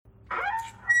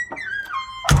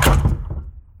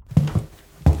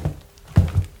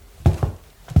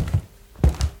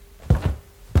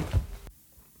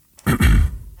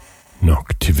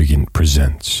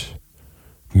presents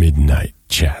Midnight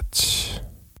Chats.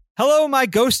 Hello, my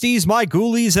ghosties, my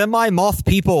ghoulies, and my moth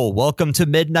people. Welcome to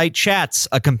Midnight Chats,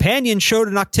 a companion show to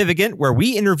Noctivagant where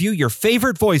we interview your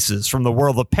favorite voices from the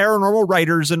world of paranormal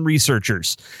writers and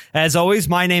researchers. As always,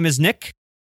 my name is Nick.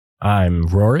 I'm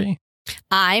Rory.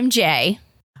 I'm Jay.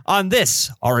 On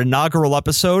this, our inaugural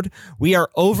episode, we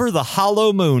are over the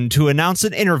hollow moon to announce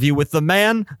an interview with the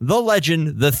man, the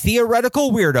legend, the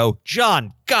theoretical weirdo,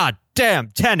 John goddamn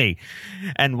Tenney.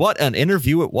 And what an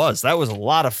interview it was. That was a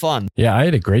lot of fun. Yeah, I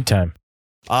had a great time.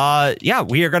 We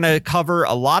are going to cover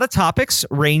a lot of topics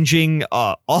ranging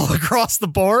all across the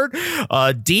board.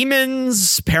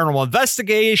 Demons, paranormal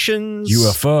investigations,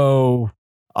 UFO.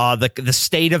 The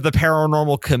state of the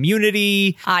paranormal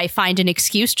community. I find an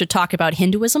excuse to talk about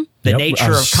Hinduism. The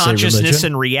nature of consciousness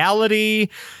and reality.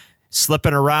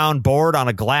 Slipping around bored on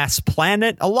a glass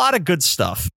planet. A lot of good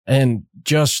stuff. And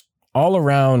just all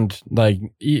around, like,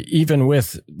 even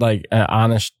with like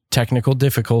honest technical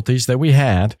difficulties that we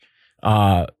had,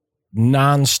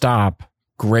 nonstop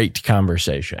great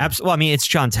conversation. Absolutely. Well, I mean, it's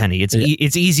John Tenney. It's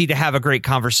easy to have a great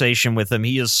conversation with him.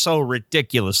 He is so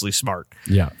ridiculously smart.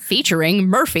 Yeah. Featuring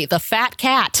Murphy, the fat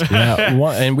cat. Yeah.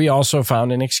 And we also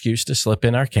found an excuse to slip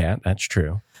in our cat. That's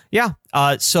true. Yeah.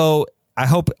 So I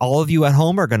hope all of you at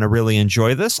home are going to really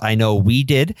enjoy this. I know we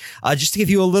did. Just to give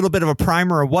you a little bit of a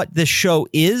primer of what this show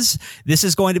is, this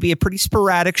is going to be a pretty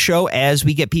sporadic show as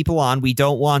we get people on. We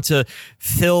don't want to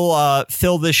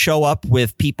fill this show up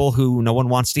with people who no one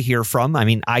wants to hear from. I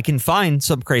mean, I can find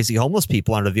some crazy homeless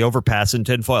people under the overpass in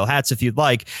tinfoil hats if you'd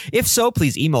like. If so,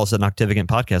 please email us at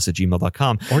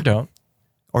noctivagantpodcast@gmail.com. Or don't.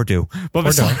 Or do. But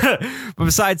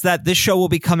besides that, this show will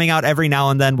be coming out every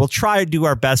now and then. We'll try to do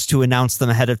our best to announce them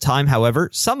ahead of time. However,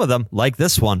 some of them, like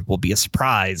this one, will be a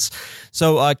surprise.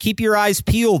 So keep your eyes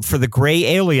peeled for the gray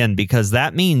alien, because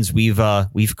that means we've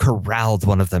corralled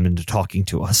one of them into talking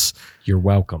to us. You're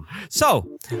welcome. So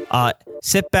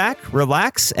sit back,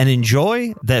 relax, and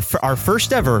enjoy our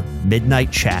first ever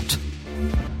Midnight Chat.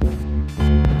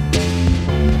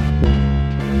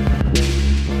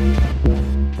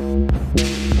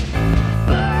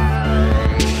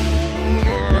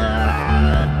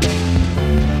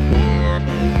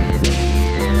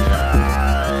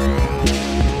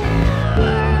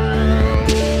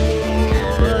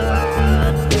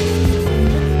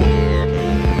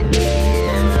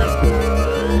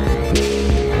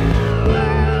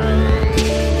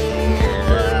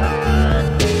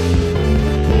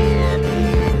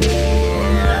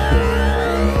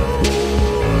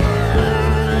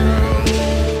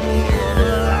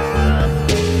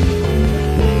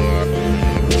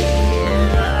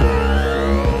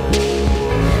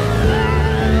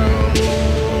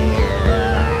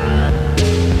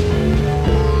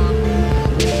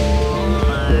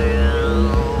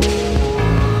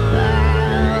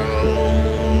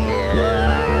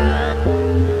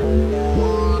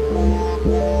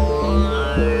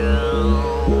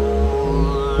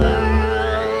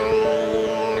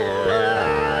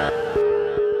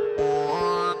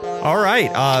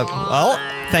 Well,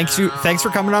 thanks for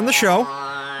coming on the show,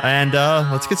 and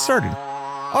let's get started.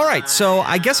 All right, so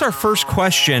I guess our first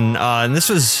question, and this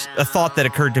was a thought that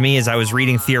occurred to me as I was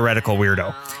reading Theoretical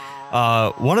Weirdo.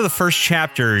 One of the first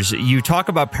chapters, you talk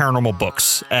about paranormal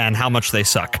books and how much they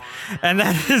suck. And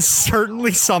that is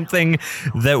certainly something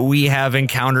that we have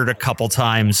encountered a couple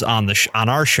times on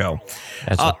our show.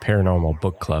 As a paranormal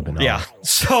book club and all. Yeah.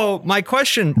 So my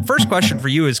first question for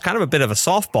you is kind of a bit of a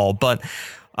softball, but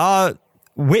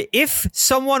if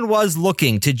someone was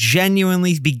looking to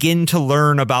genuinely begin to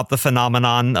learn about the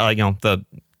phenomenon, the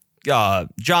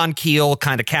John Keel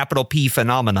kind of capital P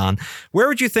phenomenon, where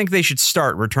would you think they should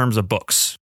start in terms of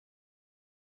books?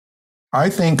 I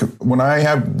think when I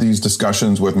have these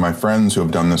discussions with my friends who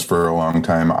have done this for a long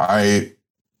time, I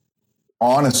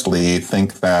honestly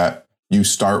think that you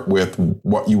start with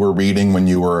what you were reading when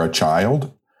you were a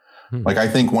child. Like, I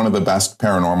think one of the best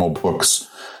paranormal books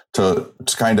to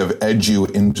kind of edge you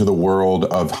into the world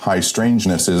of high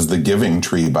strangeness is The Giving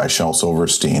Tree by Shel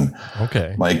Silverstein.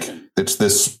 Okay. Like, it's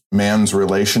this man's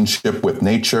relationship with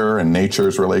nature and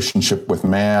nature's relationship with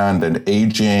man and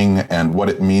aging and what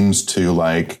it means to,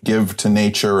 like, give to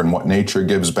nature and what nature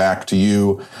gives back to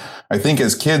you. I think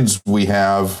as kids, we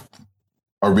have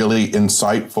a really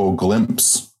insightful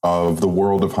glimpse of the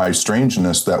world of high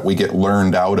strangeness that we get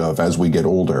learned out of as we get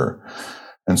older.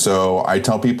 And so I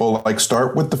tell people, like,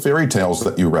 start with the fairy tales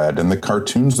that you read and the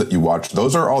cartoons that you watched.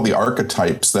 Those are all the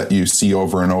archetypes that you see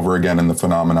over and over again in the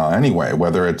phenomena anyway,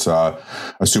 whether it's a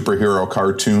superhero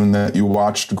cartoon that you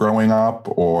watched growing up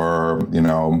or,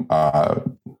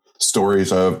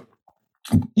 stories of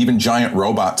even giant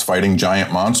robots fighting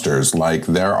giant monsters. Like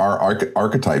there are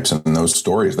archetypes in those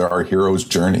stories. There are heroes'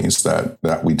 journeys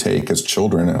that we take as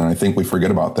children. And I think we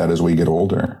forget about that as we get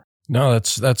older. No,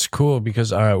 that's cool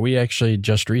because we actually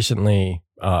just recently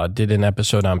did an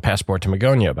episode on Passport to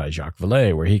Magonia by Jacques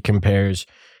Vallée, where he compares,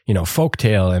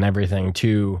 folktale and everything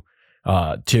to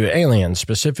aliens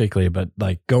specifically, but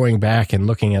like going back and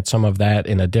looking at some of that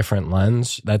in a different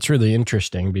lens, that's really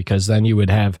interesting because then you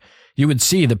would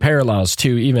see the parallels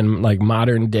to even like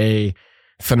modern day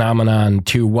phenomenon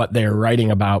to what they're writing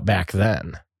about back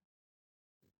then.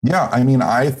 Yeah, I mean,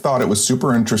 I thought it was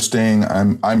super interesting.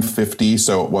 I'm 50,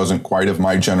 so it wasn't quite of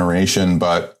my generation,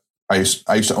 but I used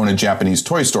to own a Japanese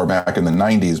toy store back in the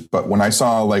 90s. But when I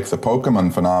saw like the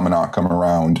Pokemon phenomena come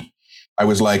around, I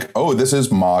was like, oh, this is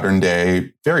modern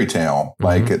day fairy tale. Mm-hmm.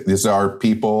 Like these are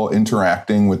people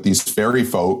interacting with these fairy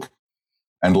folk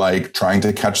and like trying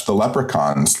to catch the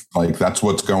leprechauns. Like that's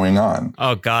what's going on.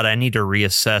 Oh God, I need to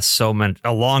reassess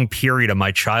a long period of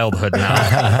my childhood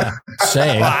now.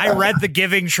 Same. Well, I read The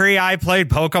Giving Tree. I played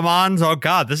Pokemon. Oh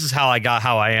God, this is how I got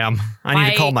how I am. I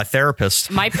need to call my therapist.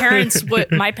 My parents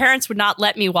would not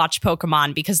let me watch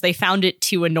Pokemon because they found it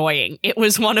too annoying. It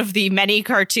was one of the many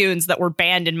cartoons that were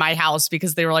banned in my house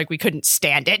because they were like, we couldn't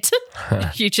stand it.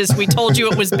 We told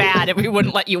you it was bad and we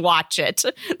wouldn't let you watch it.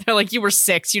 They're like, you were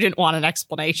 6. You didn't want an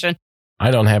explanation. I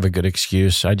don't have a good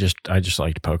excuse. I just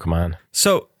liked Pokemon.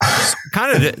 So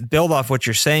kind of build off what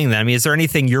you're saying then. I mean, is there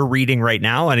anything you're reading right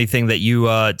now? Anything that you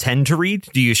tend to read?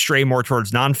 Do you stray more towards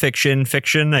nonfiction,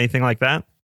 fiction, anything like that?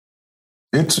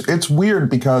 It's weird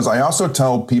because I also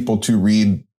tell people to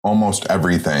read almost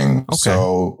everything. Okay.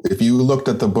 So if you looked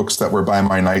at the books that were by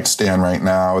my nightstand right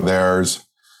now, there's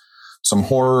some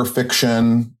horror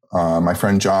fiction. My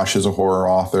friend Josh is a horror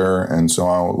author. And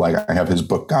so I have his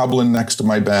book Goblin next to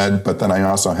my bed, but then I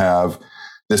also have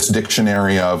this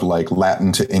dictionary of like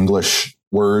Latin to English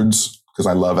words because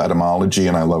I love etymology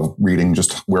and I love reading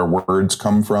just where words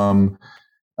come from.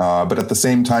 But at the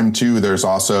same time too, there's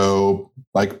also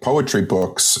like poetry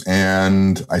books.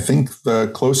 And I think the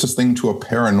closest thing to a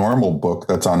paranormal book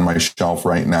that's on my shelf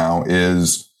right now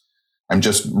is I'm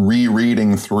just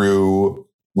rereading through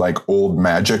like old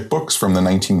magic books from the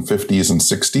 1950s and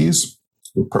 60s,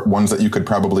 ones that you could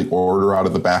probably order out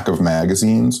of the back of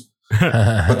magazines.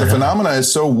 But the phenomena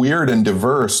is so weird and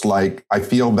diverse. Like, I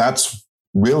feel that's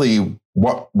really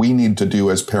what we need to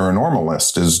do as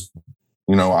paranormalists is,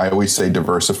 I always say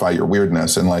diversify your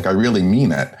weirdness. And like, I really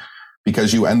mean it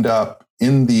because you end up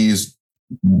in these,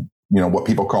 what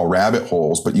people call rabbit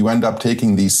holes, but you end up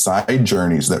taking these side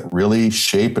journeys that really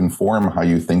shape and form how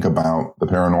you think about the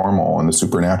paranormal and the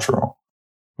supernatural.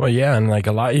 Well, yeah. And like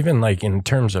a lot, even like in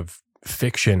terms of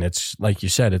fiction, it's like you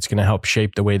said, it's going to help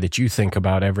shape the way that you think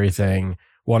about everything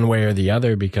one way or the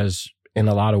other, because in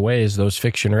a lot of ways, those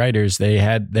fiction writers, they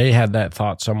had that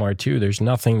thought somewhere too. There's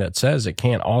nothing that says it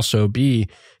can't also be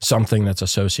something that's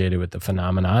associated with the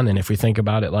phenomenon. And if we think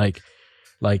about it like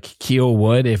Keel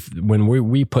would, when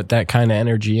we put that kind of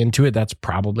energy into it, that's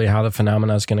probably how the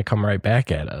phenomena is going to come right back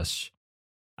at us.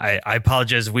 I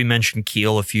apologize if we mentioned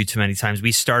Keel a few too many times.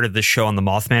 We started this show on the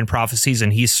Mothman prophecies,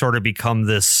 and he's sort of become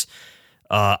this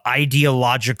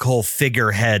ideological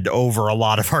figurehead over a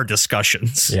lot of our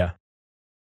discussions. Yeah.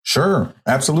 Sure,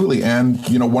 absolutely. And,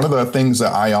 one of the things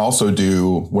that I also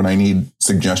do when I need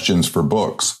suggestions for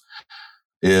books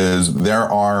is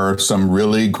there are some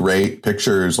really great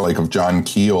pictures like of John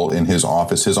Keel in his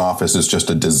office. His office is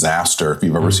just a disaster. If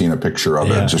you've ever seen a picture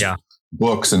of it, just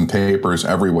books and papers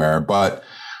everywhere. But,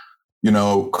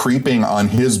 creeping on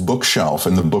his bookshelf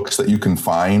and the books that you can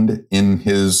find in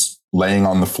his laying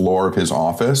on the floor of his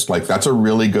office, like that's a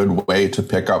really good way to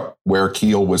pick up where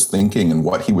Keel was thinking and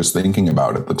what he was thinking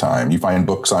about at the time. You find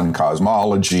books on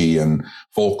cosmology and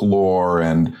folklore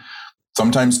and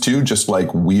sometimes too, just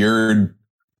like weird,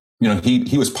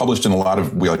 he was published in a lot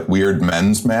of like weird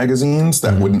men's magazines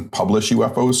that wouldn't publish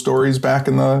UFO stories back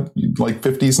in the like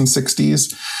 50s and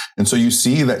 60s. And so you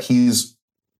see that he's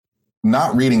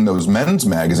not reading those men's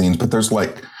magazines, but there's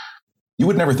like, you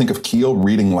would never think of Keel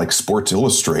reading like Sports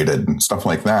Illustrated and stuff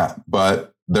like that.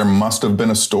 But there must have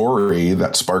been a story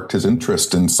that sparked his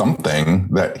interest in something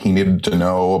that he needed to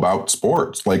know about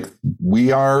sports. Like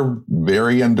we are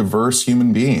very and diverse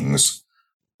human beings.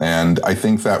 And I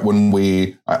think that when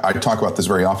I talk about this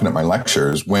very often at my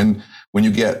lectures, when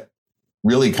you get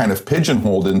really kind of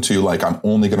pigeonholed into like, I'm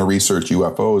only going to research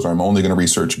UFOs, or I'm only going to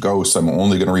research ghosts, I'm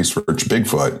only going to research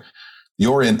Bigfoot,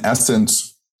 you're in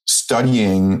essence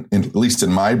studying, at least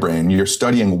in my brain, you're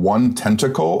studying one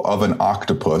tentacle of an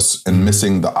octopus and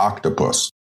missing the octopus.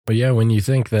 But yeah, when you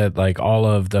think that like all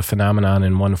of the phenomenon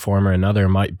in one form or another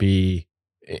might be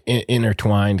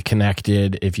intertwined,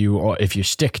 connected. If you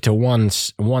stick to one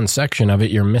section of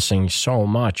it, you're missing so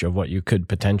much of what you could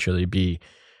potentially be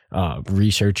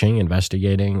researching,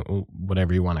 investigating,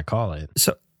 whatever you want to call it.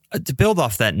 So to build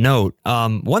off that note,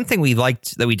 one thing we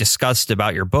liked that we discussed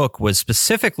about your book was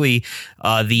specifically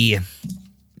the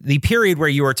period where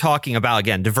you were talking about,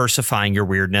 again, diversifying your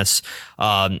weirdness,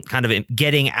 kind of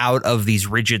getting out of these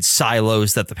rigid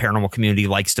silos that the paranormal community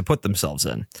likes to put themselves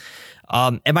in.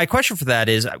 And my question for that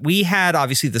is, we had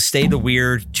obviously the State of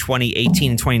Weird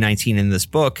 2018 and 2019 in this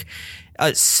book.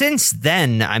 Since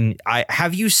then,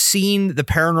 have you seen the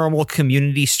paranormal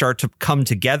community start to come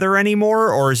together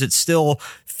anymore, or is it still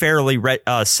fairly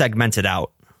segmented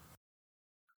out?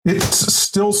 It's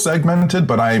still segmented,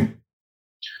 but I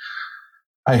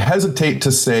hesitate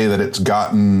to say that it's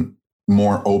gotten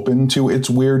more open to its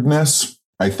weirdness.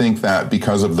 I think that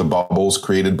because of the bubbles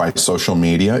created by social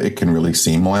media, it can really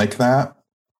seem like that.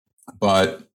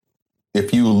 But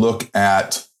if you look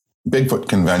at Bigfoot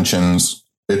conventions,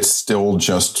 it's still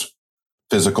just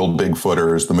physical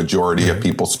Bigfooters. The majority of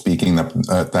people speaking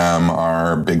at them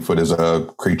are Bigfoot is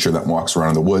a creature that walks around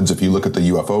in the woods. If you look at the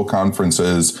UFO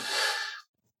conferences,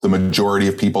 the majority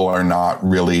of people are not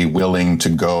really willing to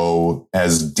go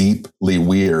as deeply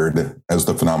weird as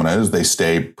the phenomena is. They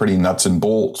stay pretty nuts and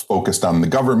bolts, focused on the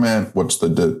government. What's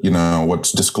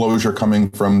disclosure coming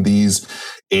from these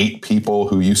 8 people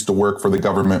who used to work for the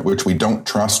government, which we don't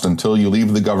trust until you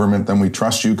leave the government. Then we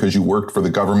trust you because you worked for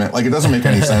the government. Like, it doesn't make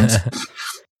any sense.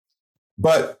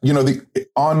 But,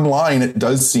 online, it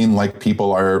does seem like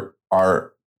people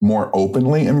are more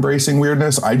openly embracing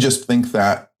weirdness. I just think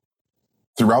that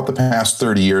throughout the past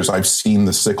 30 years, I've seen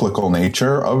the cyclical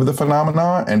nature of the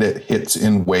phenomena, and it hits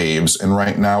in waves. And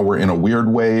right now we're in a weird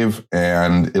wave,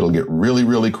 and it'll get really,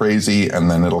 really crazy,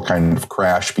 and then it'll kind of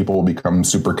crash. People will become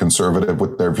super conservative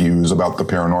with their views about the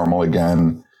paranormal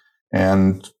again.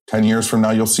 And 10 years from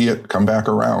now, you'll see it come back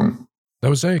around. That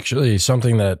was actually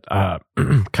something that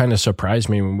kind of surprised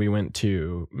me when we went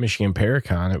to Michigan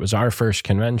Paracon. It was our first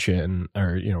convention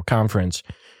or, conference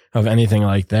of anything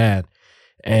like that.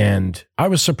 And I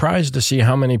was surprised to see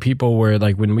how many people were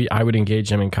like, when I would engage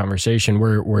them in conversation,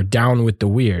 we're down with the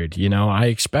weird. I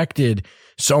expected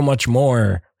so much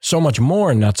more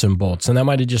nuts and bolts. And that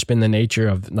might have just been the nature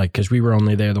of because we were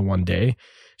only there the one day.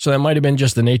 So that might have been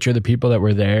just the nature of the people that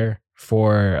were there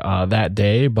for that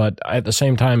day. But at the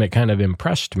same time, it kind of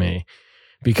impressed me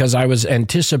because I was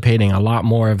anticipating a lot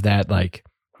more of that,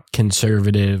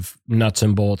 conservative nuts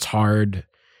and bolts, hard,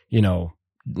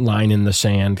 line in the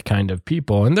sand kind of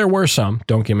people. And there were some,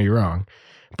 don't get me wrong,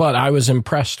 but I was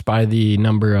impressed by the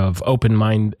number of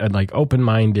open-minded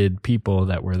people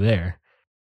that were there.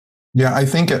 Yeah, I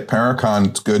think at Paracon,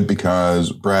 it's good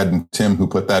because Brad and Tim, who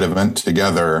put that event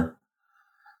together,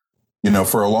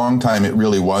 for a long time, it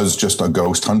really was just a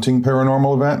ghost hunting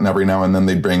paranormal event. And every now and then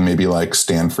they'd bring maybe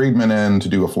Stan Friedman in to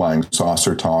do a flying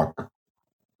saucer talk,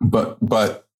 but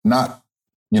not,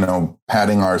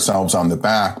 patting ourselves on the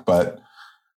back, but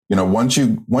once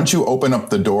you open up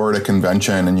the door to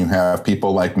convention and you have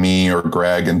people like me or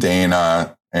Greg and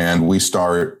Dana, and we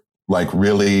start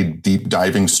really deep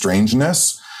diving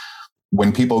strangeness,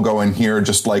 when people go in here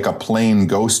just like a plain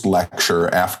ghost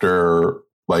lecture after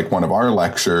one of our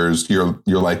lectures, you're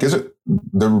like, is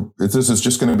this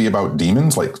just going to be about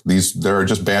demons? There are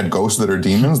just bad ghosts that are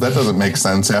demons? That doesn't make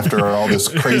sense after all this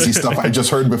crazy stuff I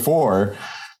just heard before.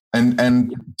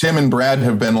 And Tim and Brad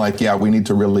have been yeah, we need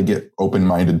to really get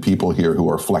open-minded people here who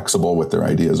are flexible with their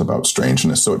ideas about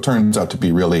strangeness. So it turns out to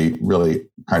be really, really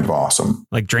kind of awesome.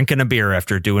 Like drinking a beer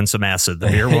after doing some acid. The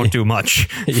beer won't do much.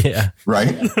 Yeah.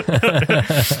 Right?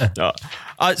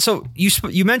 So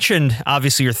you mentioned,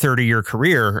 obviously, your 30-year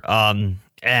career.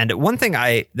 And one thing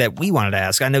that we wanted to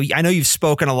ask, I know you've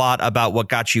spoken a lot about what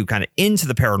got you kind of into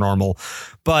the paranormal,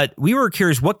 but we were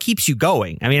curious, what keeps you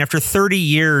going? I mean, after 30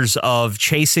 years of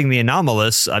chasing the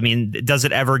anomalous, does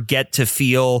it ever get to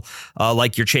feel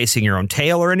like you're chasing your own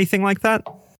tail or anything like that?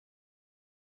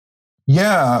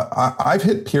 Yeah, I've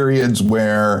hit periods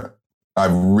where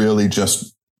I've really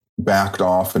just backed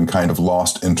off and kind of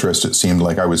lost interest. It seemed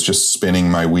like I was just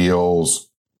spinning my wheels,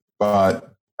 but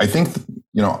I think,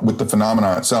 with the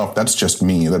phenomena itself, that's just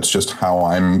me. That's just how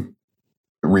I'm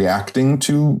reacting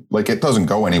to, it doesn't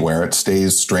go anywhere. It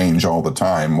stays strange all the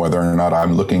time, whether or not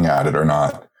I'm looking at it or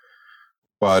not.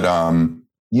 But,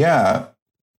 yeah,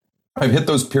 I've hit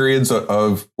those periods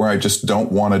of where I just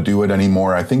don't want to do it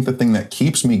anymore. I think the thing that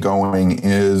keeps me going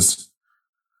is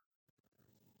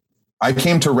I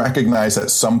came to recognize at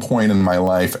some point in my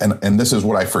life, and this is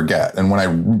what I forget, and when I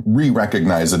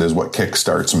re-recognize it is what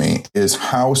kickstarts me, is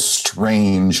how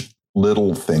strange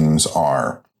little things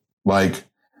are.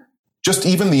 just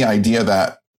even the idea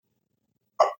that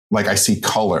like I see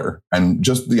color, and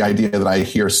just the idea that I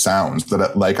hear sounds,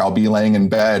 that like I'll be laying in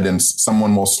bed and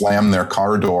someone will slam their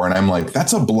car door and I'm like,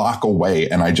 that's a block away.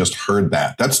 And I just heard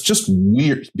that. That's just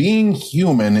weird. Being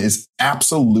human is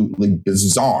absolutely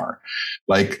bizarre.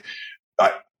 Like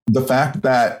the fact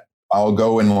that I'll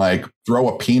go and like throw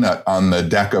a peanut on the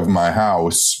deck of my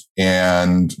house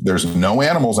and there's no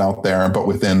animals out there, but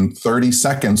within 30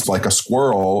 seconds, like a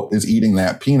squirrel is eating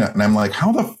that peanut. And I'm like,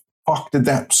 how the fuck did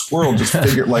that squirrel just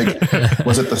figure, like,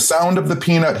 was it the sound of the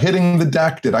peanut hitting the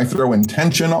deck? Did I throw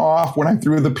intention off when I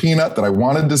threw the peanut that I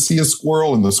wanted to see a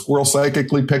squirrel and the squirrel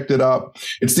psychically picked it up?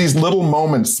 It's these little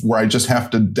moments where I just have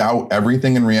to doubt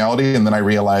everything in reality. And then I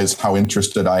realize how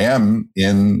interested I am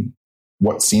in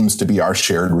what seems to be our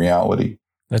shared reality.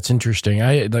 That's interesting.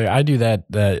 I do that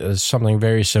is something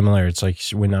very similar. It's like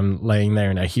when I'm laying there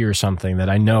and I hear something that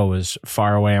I know is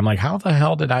far away, I'm like, how the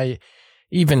hell did I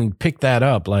even pick that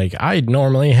up? Like, I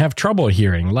normally have trouble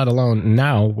hearing, let alone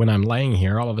now when I'm laying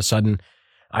here, all of a sudden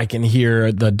I can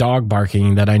hear the dog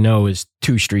barking that I know is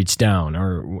 2 streets down,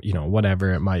 or, you know,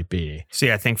 whatever it might be.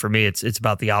 See, I think for me, it's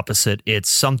about the opposite. It's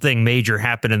something major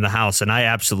happened in the house, and I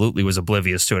absolutely was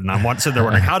oblivious to it. And I'm sitting there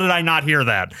wondering, how did I not hear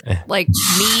that? Like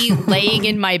me laying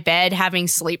in my bed, having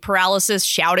sleep paralysis,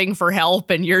 shouting for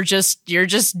help, and you're just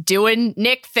doing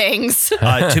Nick things.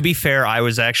 To be fair, I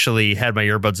was actually had my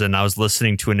earbuds in. And I was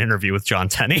listening to an interview with John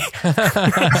Tenney.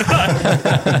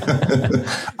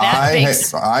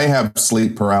 I have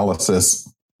sleep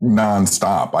paralysis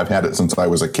nonstop. I've had it since I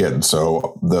was a kid.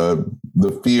 So the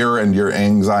fear and your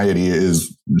anxiety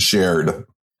is shared.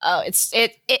 Oh,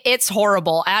 it's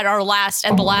horrible. At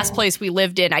the last place we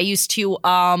lived in, I used to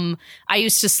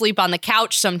sleep on the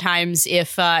couch sometimes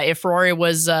if Rory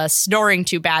was snoring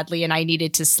too badly and I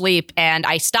needed to sleep, and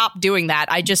I stopped doing that.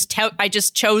 I just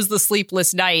chose the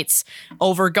sleepless nights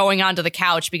over going onto the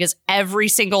couch, because every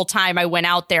single time I went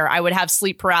out there, I would have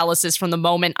sleep paralysis from the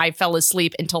moment I fell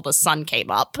asleep until the sun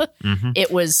came up. Mm-hmm. It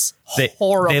was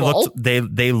horrible.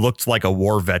 They looked like a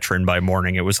war veteran by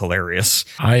morning. It was hilarious.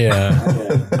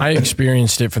 I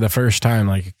experienced it for the first time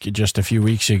like just a few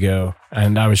weeks ago,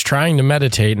 and I was trying to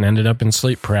meditate and ended up in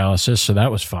sleep paralysis. So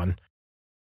that was fun.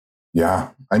 Yeah.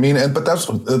 I mean, but that's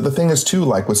the thing is too,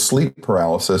 like with sleep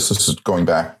paralysis, this is going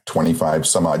back 25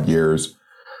 some odd years.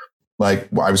 Like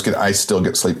I still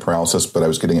get sleep paralysis, but I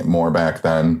was getting it more back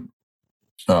then.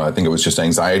 I think it was just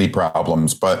anxiety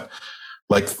problems, but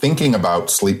like thinking about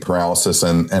sleep paralysis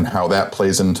and how that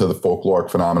plays into the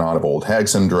folkloric phenomenon of old hag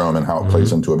syndrome and how it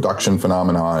plays into abduction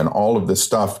phenomena and all of this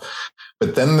stuff.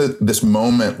 But then this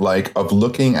moment like of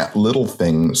looking at little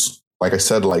things, like I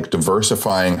said, like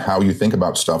diversifying how you think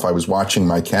about stuff. I was watching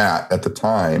my cat at the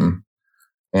time,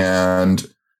 and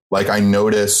like I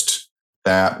noticed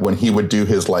that when he would do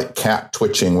his like cat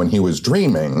twitching when he was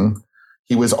dreaming,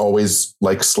 he was always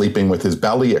like sleeping with his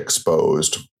belly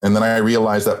exposed. And then I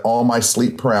realized that all my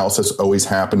sleep paralysis always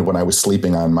happened when I was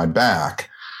sleeping on my back.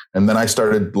 And then I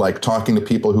started like talking to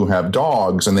people who have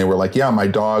dogs, and they were like, yeah, my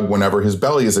dog, whenever his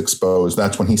belly is exposed,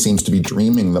 that's when he seems to be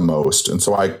dreaming the most. And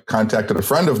so I contacted a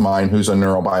friend of mine who's a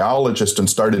neurobiologist and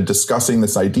started discussing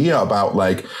this idea about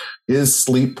like, is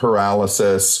sleep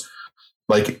paralysis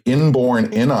like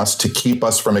inborn in us to keep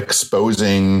us from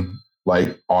exposing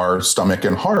like our stomach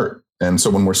and heart? And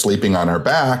so when we're sleeping on our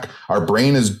back, our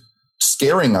brain is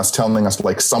scaring us, telling us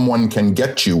like someone can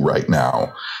get you right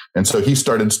now. And so he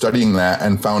started studying that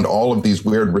and found all of these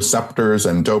weird receptors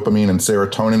and dopamine and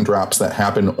serotonin drops that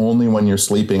happen only when you're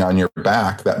sleeping on your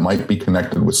back that might be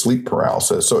connected with sleep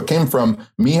paralysis. So it came from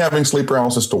me having sleep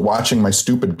paralysis to watching my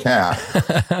stupid cat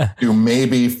to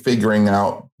maybe figuring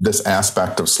out this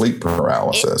aspect of sleep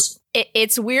paralysis.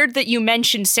 It's weird that you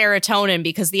mentioned serotonin,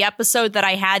 because the episode that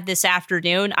I had this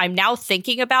afternoon, I'm now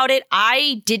thinking about it.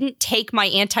 I didn't take my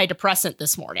antidepressant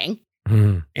this morning.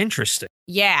 Interesting.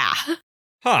 Yeah.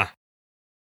 Huh.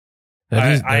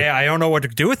 I don't know what to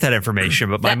do with that information,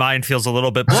 but my mind feels a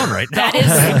little bit blown right now.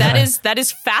 That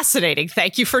is fascinating.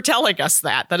 Thank you for telling us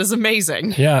that. That is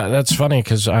amazing. Yeah, that's funny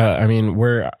because I mean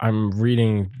I'm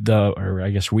reading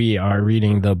we are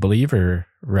reading The Believer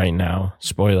right now.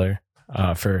 Spoiler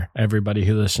for everybody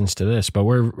who listens to this, but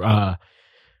we're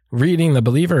reading The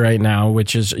Believer right now,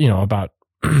 which is about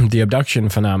the abduction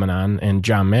phenomenon and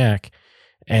John Mack,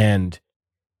 and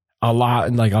I also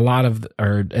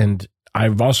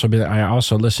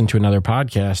listened to another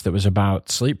podcast that was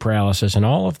about sleep paralysis, and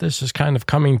all of this is kind of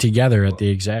coming together at the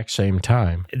exact same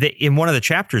time. In one of the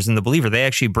chapters in The Believer, they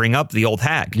actually bring up the old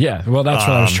hag. Yeah, well, that's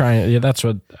what I was trying. Yeah, that's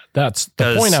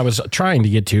the point I was trying to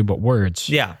get to, but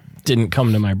words didn't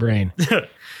come to my brain.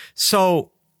 So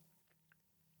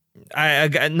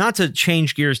I not to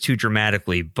change gears too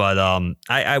dramatically, but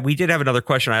we did have another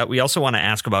question. We also want to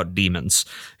ask about demons,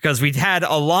 because we'd had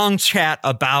a long chat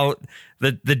about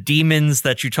the demons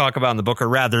that you talk about in the book, or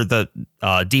rather the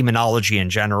demonology in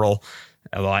general.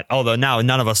 Although now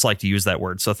none of us like to use that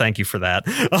word, so thank you for that.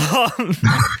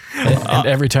 And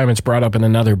every time it's brought up in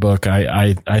another book,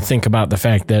 I think about the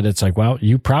fact that it's like, well,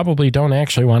 you probably don't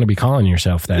actually want to be calling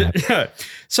yourself that.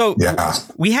 So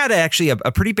we had actually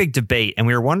a pretty big debate, and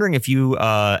we were wondering if you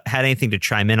had anything to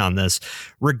chime in on this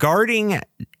regarding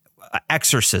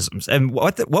exorcisms. And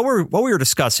what we were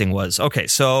discussing was, okay,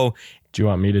 so... Do you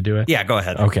want me to do it? Yeah, go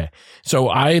ahead. Okay. So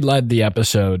I led the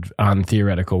episode on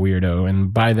Theoretical Weirdo,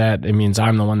 and by that, it means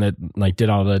I'm the one that like did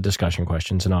all the discussion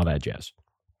questions and all that jazz.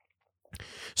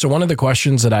 So one of the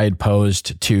questions that I had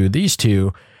posed to these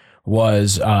two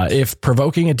was if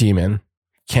provoking a demon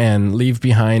can leave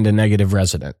behind a negative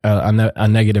resonance,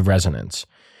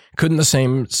 couldn't the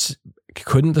same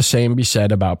be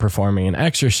said about performing an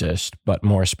exorcist? But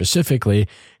more specifically,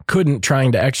 couldn't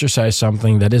trying to exorcise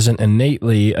something that isn't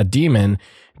innately a demon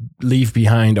leave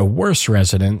behind a worse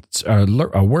resonance,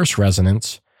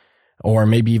 or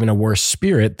maybe even a worse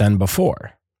spirit than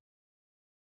before?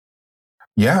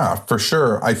 Yeah, for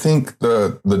sure. I think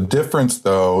the difference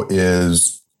though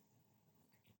is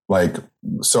like,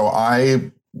 so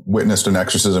I witnessed an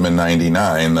exorcism in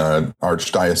 99. The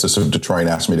Archdiocese of Detroit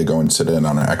asked me to go and sit in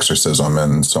on an exorcism.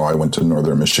 And so I went to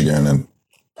Northern Michigan and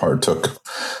partook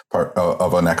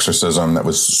of an exorcism that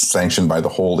was sanctioned by the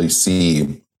Holy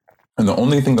See. And the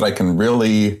only thing that I can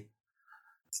really,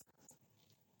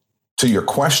 to your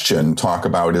question, talk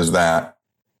about is that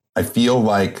I feel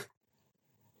like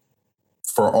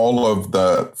for all of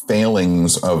the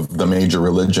failings of the major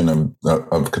religion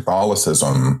of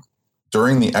Catholicism,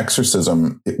 during the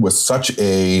exorcism, it was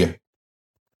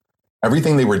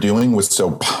everything they were doing was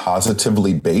so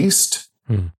positively based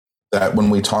that when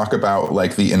we talk about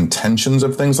like the intentions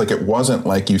of things, like it wasn't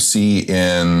like you see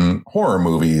in horror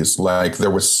movies, like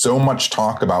there was so much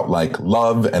talk about like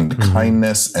love and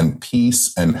kindness and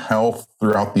peace and health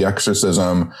throughout the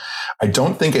exorcism. I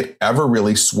don't think it ever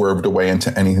really swerved away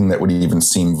into anything that would even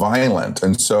seem violent.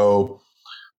 And so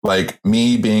like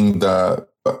me being the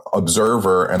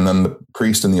observer and then the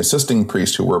priest and the assisting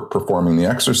priest who were performing the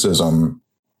exorcism,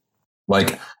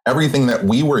 like everything that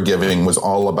we were giving was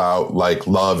all about like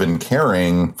love and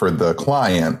caring for the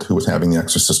client who was having the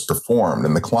exorcist performed.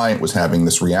 And the client was having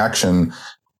this reaction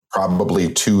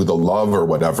probably to the love or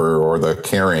whatever, or the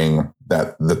caring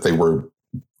that they were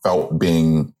felt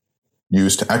being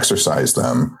used to exorcise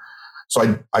them.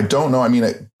 So I don't know. I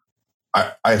mean,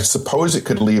 I suppose it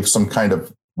could leave some kind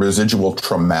of residual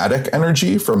traumatic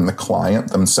energy from the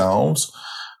client themselves.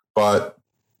 But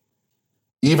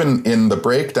even in the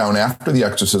breakdown after the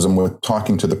exorcism with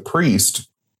talking to the priest,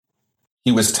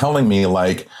 he was telling me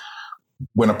like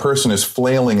when a person is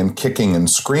flailing and kicking and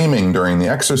screaming during the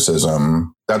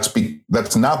exorcism,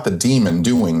 that's not the demon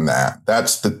doing that.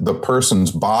 That's the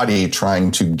person's body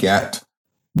trying to get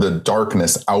the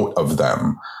darkness out of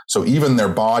them. So even their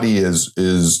body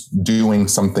is doing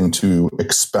something to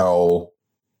expel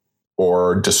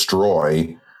or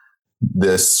destroy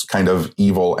this kind of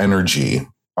evil energy.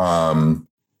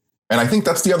 And I think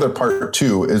that's the other part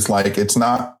too, is like, it's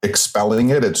not expelling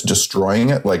it, it's destroying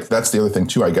it. Like that's the other thing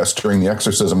too, I guess during the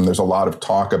exorcism, there's a lot of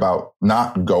talk about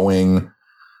not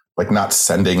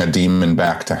sending a demon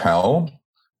back to hell,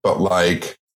 but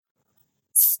like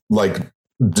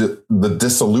the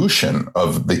dissolution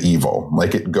of the evil,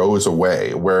 like it goes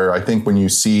away. Where I think when you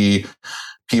see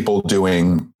people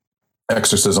doing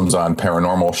exorcisms on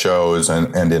paranormal shows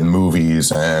and in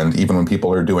movies, and even when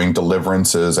people are doing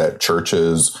deliverances at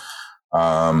churches,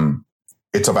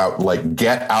 it's about like,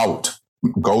 get out,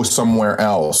 go somewhere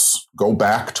else, go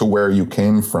back to where you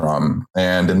came from.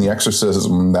 And in the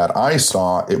exorcism that I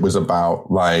saw, it was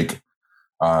about like,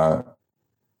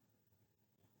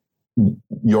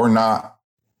 you're not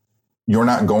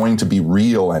going to be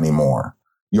real anymore.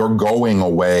 You're going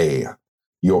away.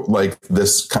 You're like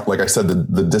this, like I said,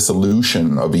 the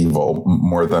dissolution of evil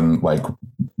more than like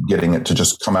getting it to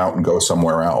just come out and go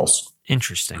somewhere else.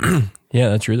 Interesting. Yeah,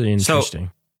 that's really interesting.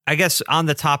 So, I guess on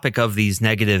the topic of these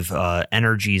negative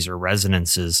energies or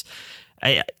resonances,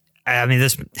 I mean,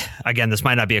 this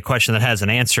might not be a question that has an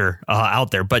answer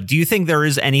out there, but do you think there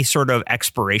is any sort of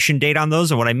expiration date on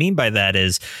those? And what I mean by that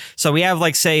is, so we have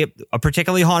like, say, a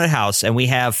particularly haunted house, and we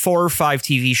have 4 or 5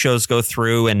 TV shows go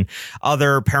through and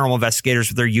other paranormal investigators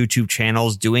with their YouTube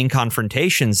channels doing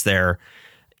confrontations there.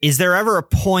 is there ever a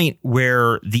point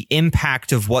where the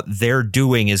impact of what they're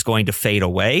doing is going to fade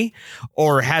away?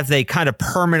 Or have they kind of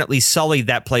permanently sullied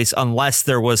that place unless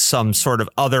there was some sort of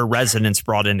other resonance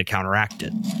brought in to counteract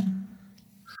it?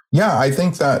 Yeah, I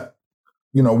think that,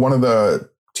 one of the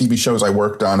TV shows I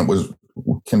worked on, it was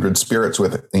Kindred Spirits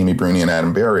with Amy Bruni and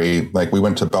Adam Berry. Like, we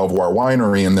went to Belvoir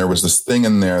Winery, and there was this thing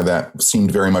in there that seemed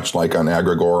very much like an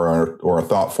egregore or a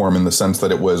thought form, in the sense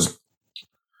that it was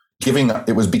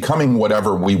becoming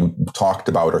whatever we talked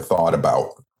about or thought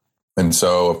about. And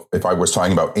so if I was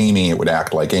talking about Amy, it would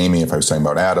act like Amy. If I was talking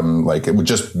about Adam, like, it would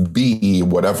just be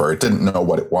whatever. It didn't know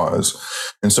what it was.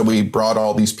 And so we brought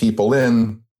all these people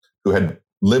in who had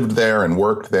lived there and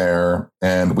worked there.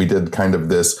 And we did kind of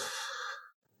this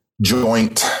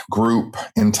joint group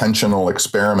intentional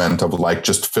experiment of like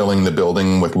just filling the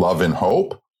building with love and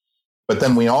hope. But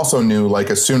then we also knew,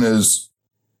 like, as soon as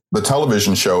the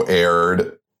television show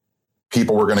aired,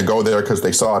 people were going to go there because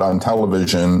they saw it on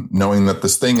television, knowing that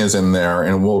this thing is in there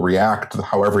and will react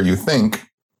however you think,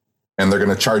 and they're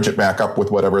going to charge it back up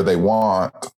with whatever they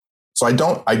want. So I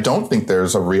don't think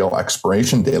there's a real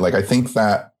expiration date. Like, I think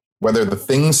that whether the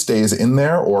thing stays in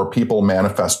there or people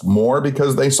manifest more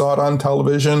because they saw it on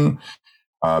television,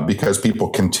 because people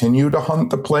continue to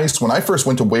haunt the place. When I first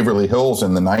went to Waverly Hills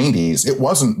in the 90s, it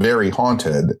wasn't very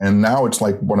haunted. And now it's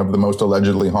like one of the most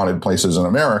allegedly haunted places in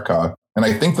America. And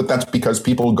I think that that's because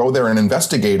people go there and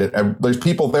investigate it. There's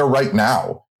people there right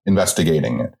now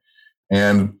investigating it.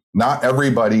 And not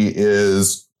everybody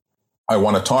is, I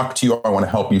want to talk to you, I want to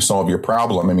help you solve your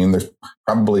problem. I mean, there's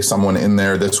probably someone in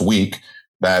there this week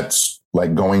that's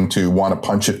like going to want to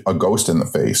punch a ghost in the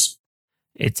face.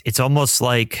 It's almost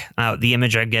like the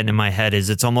image I get in my head is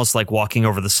it's almost like walking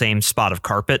over the same spot of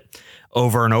carpet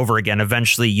over and over again.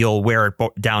 Eventually, you'll wear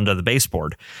it down to the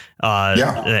baseboard.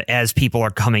 As people are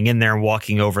coming in there and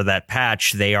walking over that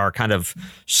patch, they are kind of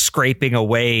scraping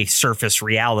away surface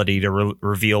reality to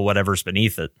reveal whatever's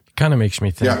beneath it. Kind of makes me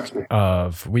think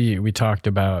of, we talked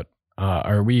about,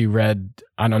 or we read,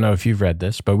 I don't know if you've read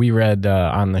this, but we read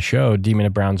on the show Demon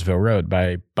of Brownsville Road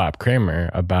by Bob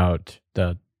Kramer about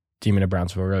the Demon of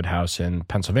Brownsville Roadhouse in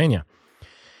Pennsylvania.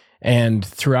 And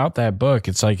throughout that book,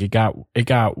 it's like it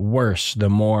got worse the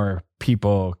more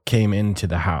people came into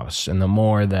the house and the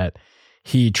more that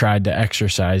he tried to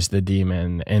exorcise the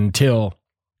demon, until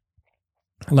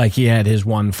like he had his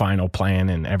one final plan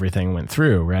and everything went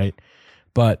through, right?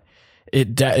 But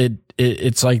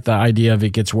it's like the idea of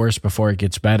it gets worse before it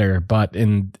gets better. But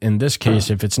in this case,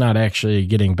 if it's not actually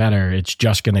getting better, it's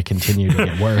just going to continue to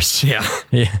get worse. Yeah.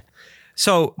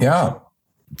 So,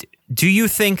 do you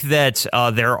think that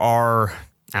there are,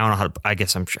 I don't know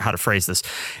how to phrase this.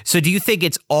 So do you think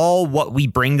it's all what we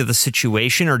bring to the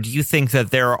situation, or do you think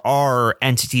that there are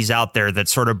entities out there that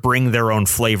sort of bring their own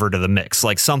flavor to the mix,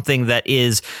 like something that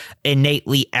is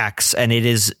innately X and it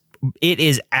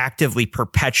is actively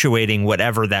perpetuating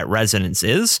whatever that resonance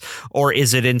is, or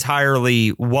is it entirely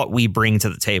what we bring to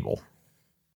the table?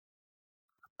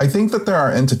 I think that there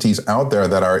are entities out there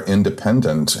that are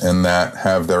independent and that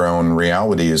have their own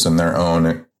realities and their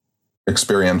own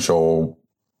experiential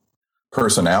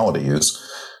personalities.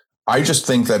 I just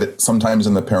think that sometimes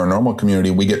in the paranormal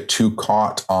community, we get too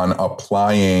caught on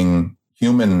applying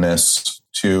humanness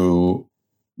to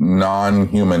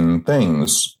non-human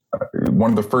things.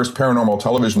 One of the first paranormal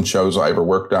television shows I ever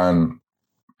worked on,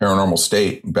 Paranormal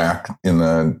State, back in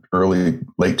the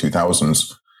late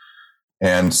 2000s.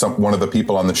 And one of the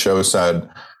people on the show said,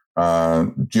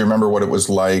 do you remember what it was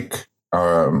like?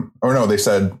 They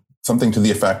said something to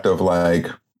the effect of like,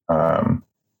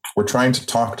 we're trying to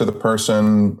talk to the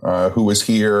person who was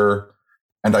here.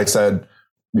 And I said,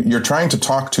 you're trying to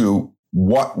talk to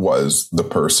what was the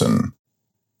person?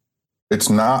 It's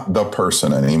not the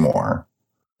person anymore.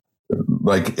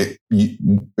 Like,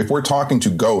 if we're talking to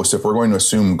ghosts, if we're going to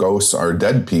assume ghosts are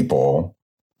dead people,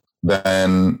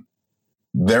 then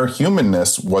their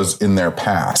humanness was in their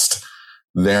past.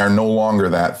 They're no longer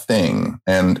that thing.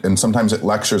 And sometimes at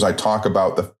lectures, I talk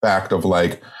about the fact of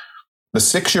like, the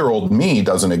 6-year-old me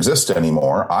doesn't exist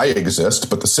anymore. I exist,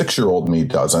 but the 6-year-old me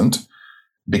doesn't,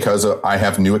 because I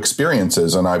have new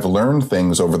experiences and I've learned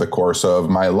things over the course of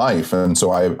my life. And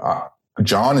so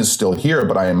John is still here,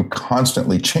 but I am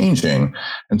constantly changing.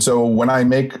 And so when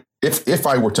if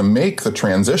I were to make the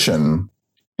transition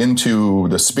into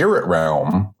the spirit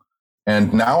realm,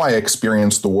 and now I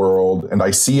experience the world and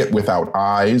I see it without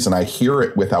eyes and I hear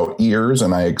it without ears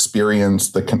and I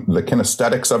experience the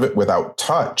kinesthetics of it without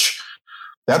touch,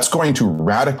 that's going to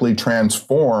radically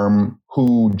transform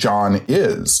who John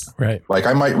is. Right. Like,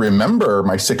 I might remember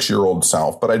my 6-year-old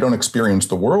self, but I don't experience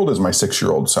the world as my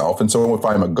 6-year-old self. And so if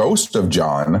I'm a ghost of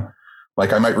John,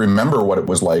 Like I might remember what it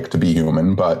was like to be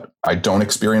human, but I don't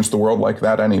experience the world like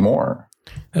that anymore.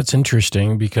 That's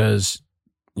interesting because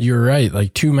you're right.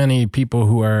 Like too many people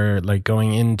who are like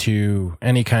going into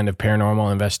any kind of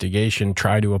paranormal investigation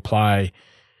try to apply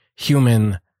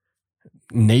human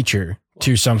nature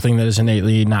to something that is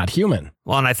innately not human.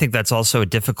 Well, and I think that's also a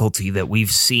difficulty that we've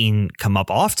seen come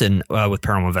up often with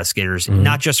paranormal investigators,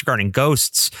 not just regarding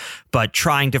ghosts, but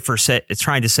trying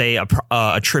to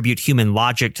attribute human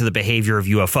logic to the behavior of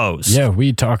UFOs. Yeah,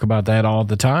 we talk about that all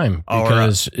the time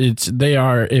because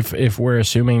if we're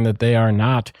assuming that they are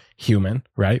not human,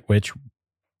 right? Which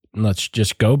let's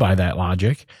just go by that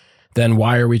logic. Then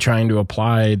why are we trying to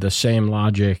apply the same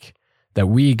logic that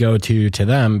we go to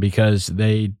them, because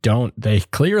they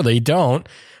clearly don't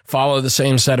follow the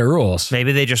same set of rules.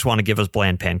 Maybe they just want to give us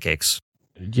bland pancakes.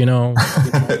 You know,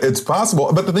 it's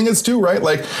possible. But the thing is too, right?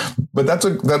 Like, but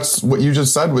that's what you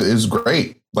just said is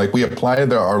great. Like we apply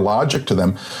our logic to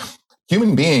them.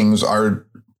 Human beings are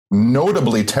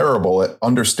notably terrible at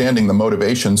understanding the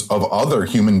motivations of other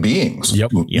human beings.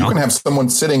 Yep. You can have someone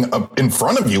sitting up in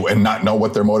front of you and not know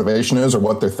what their motivation is or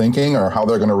what they're thinking or how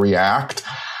they're going to react.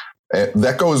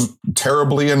 That goes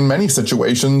terribly in many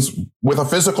situations with a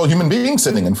physical human being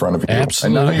sitting in front of you.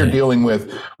 Absolutely. And then you're dealing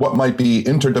with what might be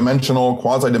interdimensional,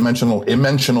 quasi-dimensional,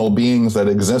 imensional beings that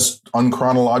exist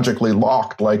unchronologically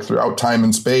locked like throughout time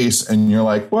and space. And you're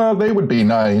like, well, they would be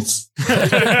nice.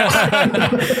 I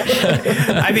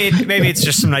mean, maybe it's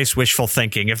just some nice wishful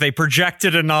thinking. If they project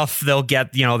it enough, they'll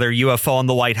get, their UFO in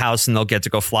the White House and they'll get to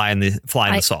go fly in the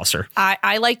saucer.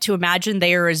 I like to imagine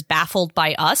they are as baffled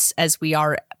by us as we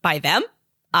are by them.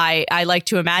 I like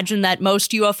to imagine that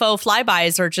most UFO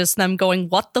flybys are just them going,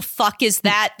 what the fuck is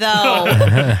that, though?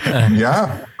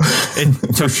 Yeah,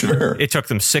 for sure. It took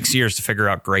them 6 years to figure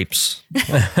out grapes.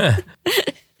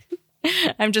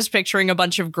 I'm just picturing a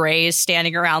bunch of grays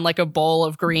standing around like a bowl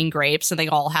of green grapes, and they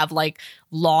all have like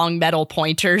long metal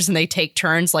pointers, and they take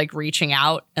turns like reaching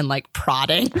out and like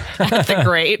prodding at the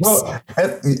grapes. Well,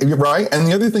 right. And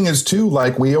the other thing is too,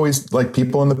 like we always, like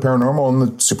people in the paranormal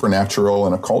and the supernatural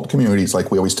and occult communities, like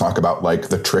we always talk about like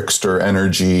the trickster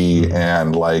energy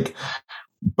and like,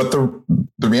 but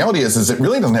the reality is it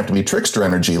really doesn't have to be trickster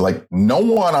energy. Like no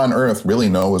one on earth really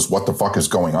knows what the fuck is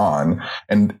going on.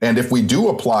 And if we do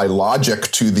apply logic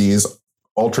to these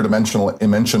ultradimensional,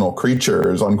 dimensional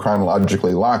creatures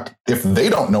unchronologically locked, if they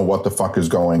don't know what the fuck is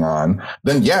going on,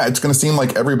 then yeah, it's going to seem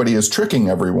like everybody is tricking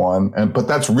everyone. But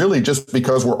that's really just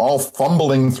because we're all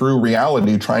fumbling through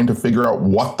reality, trying to figure out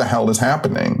what the hell is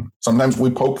happening. Sometimes we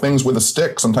poke things with a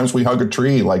stick. Sometimes we hug a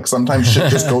tree. Like sometimes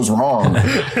shit just goes wrong.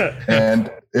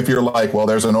 And if you're like, well,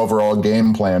 there's an overall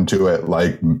game plan to it,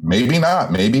 like maybe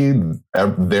not. Maybe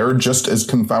they're just as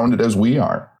confounded as we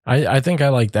are. I think I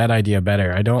like that idea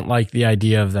better. I don't like the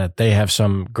idea of that they have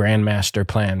some grandmaster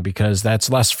plan, because that's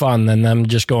less fun than them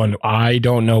just going, I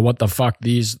don't know what the fuck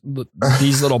these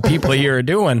little people here are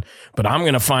doing, but I'm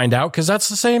going to find out, because that's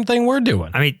the same thing we're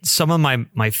doing. I mean, some of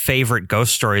my favorite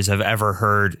ghost stories I've ever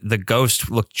heard, the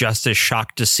ghost looked just as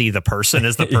shocked to see the person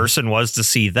as the person was to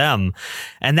see them.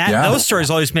 And those stories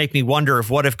always make me wonder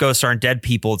if ghosts aren't dead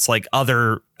people, it's like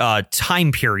other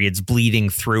time periods bleeding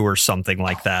through or something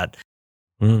like that.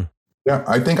 Mm. Yeah,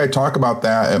 I think I talk about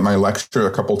that at my lecture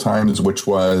a couple times, which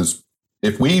was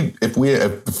if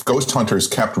ghost hunters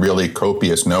kept really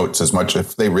copious notes, as much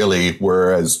if they really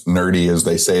were as nerdy as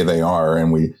they say they are,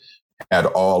 and we had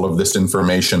all of this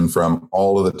information from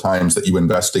all of the times that you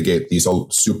investigate these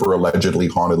super allegedly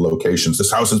haunted locations.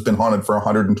 This house has been haunted for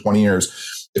 120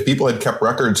 years. If people had kept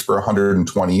records for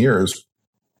 120 years,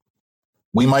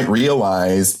 we might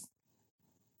realize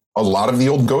a lot of the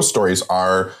old ghost stories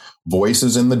are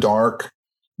voices in the dark,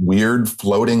 weird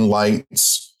floating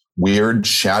lights, weird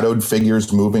shadowed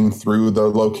figures moving through the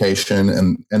location.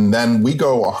 And then we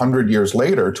go 100 years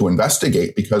later to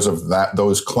investigate because of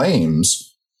those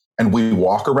claims. And we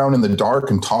walk around in the dark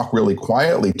and talk really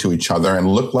quietly to each other and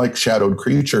look like shadowed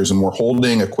creatures. And we're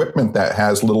holding equipment that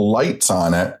has little lights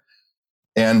on it.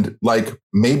 And like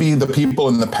maybe the people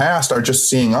in the past are just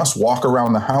seeing us walk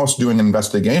around the house doing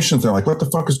investigations. They're like, what the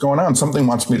fuck is going on? Something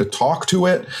wants me to talk to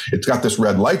it. It's got this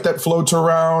red light that floats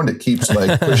around. It keeps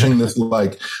like pushing this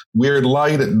like weird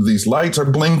light. These lights are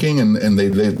blinking and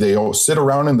they all sit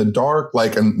around in the dark.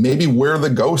 Like, and maybe we're the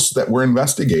ghosts that we're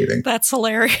investigating. That's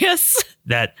hilarious.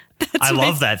 That I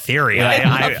love that theory.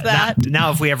 I love that.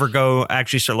 Now, if we ever go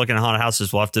actually start looking at haunted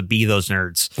houses, we'll have to be those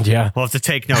nerds. Yeah. We'll have to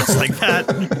take notes like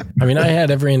that. I mean, I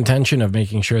had every intention of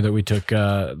making sure that we took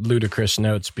ludicrous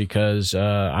notes because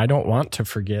I don't want to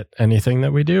forget anything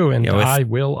that we do, and I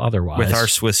will otherwise. With our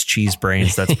Swiss cheese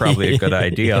brains, that's probably a good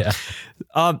idea.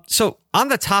 Yeah. So on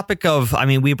the topic of, I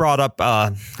mean, we brought up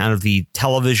kind of the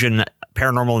television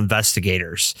paranormal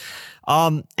investigators.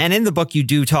 And in the book, you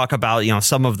do talk about,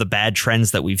 some of the bad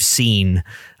trends that we've seen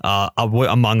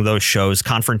among those shows,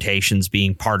 Confrontations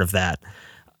being part of that.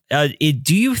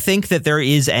 Do you think that there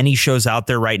is any shows out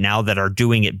there right now that are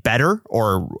doing it better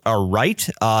or right?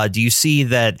 Do you see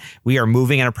that we are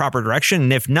moving in a proper direction?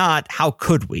 And if not, how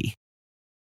could we?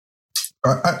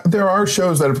 There are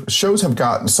shows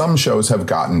some shows have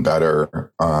gotten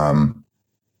better.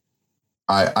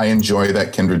 I enjoy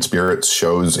that Kindred Spirits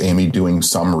shows Amy doing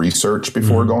some research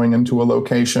before going into a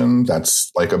location.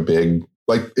 That's like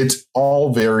it's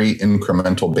all very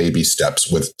incremental baby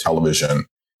steps with television.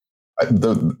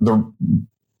 The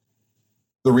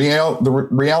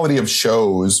reality of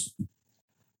shows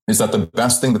is that the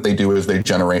best thing that they do is they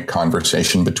generate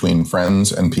conversation between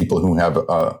friends and people who have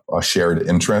a shared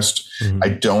interest. I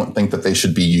don't think that they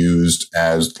should be used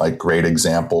as like great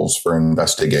examples for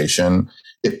investigation.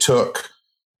 It took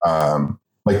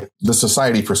like the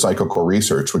Society for Psychical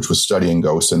Research, which was studying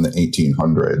ghosts in the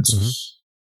 1800s.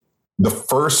 The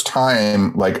first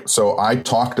time, so I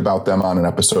talked about them on an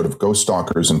episode of Ghost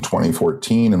Stalkers in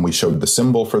 2014, and we showed the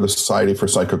symbol for the Society for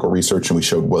Psychical Research, and we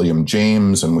showed William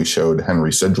James, and we showed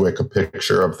Henry Sidgwick a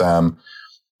picture of them.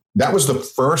 That was the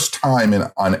first time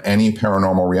on any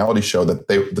paranormal reality show that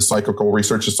the Psychical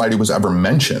Research Society was ever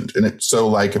mentioned. And if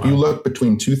you look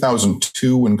between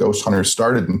 2002 when Ghost Hunters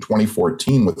started in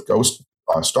 2014 with Ghost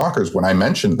Stalkers, when I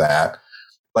mentioned that,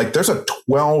 there's a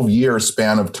 12-year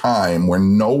span of time where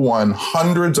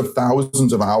hundreds of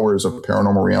thousands of hours of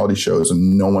paranormal reality shows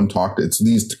and no one talked. It's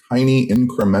these tiny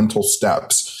incremental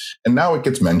steps. And now it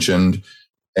gets mentioned.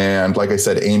 And like I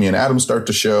said, Amy and Adam start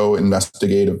to show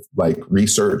investigative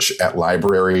research at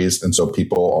libraries. And so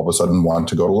people all of a sudden want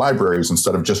to go to libraries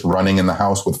instead of just running in the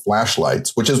house with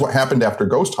flashlights, which is what happened after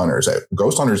Ghost Hunters.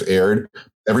 Ghost Hunters aired.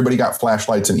 Everybody got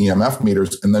flashlights and EMF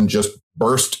meters and then just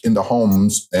burst into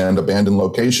homes and abandoned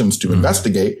locations to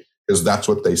investigate because that's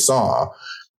what they saw.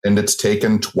 And it's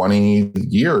taken 20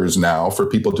 years now for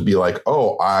people to be like,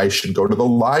 oh, I should go to the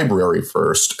library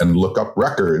first and look up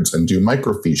records and do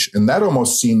microfiche. And that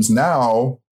almost seems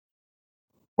now,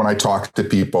 when I talk to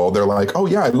people, they're like, oh,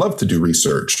 yeah, I'd love to do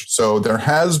research. So there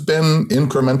has been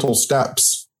incremental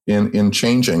steps in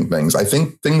changing things. I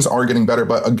think things are getting better.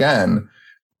 But again,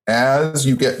 as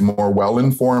you get more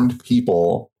well-informed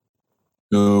people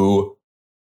who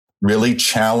really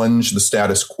challenge the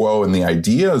status quo and the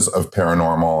ideas of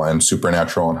paranormal and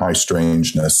supernatural and high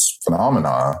strangeness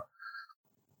phenomena,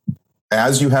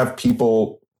 as you have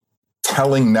people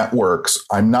telling networks,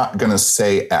 I'm not going to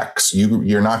say X,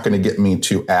 you're not going to get me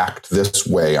to act this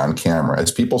way on camera.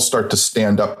 As people start to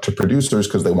stand up to producers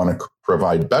because they want to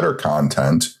provide better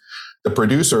content, the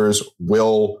producers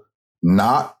will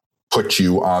not put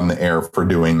you on the air for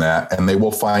doing that. And they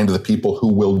will find the people who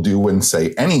will do and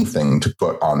say anything to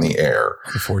put on the air.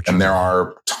 And there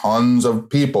are tons of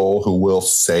people who will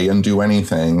say and do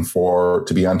anything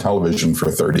to be on television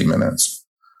for 30 minutes.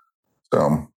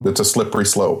 So it's a slippery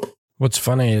slope. What's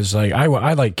funny is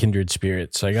I like Kindred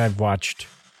Spirits. I think I've watched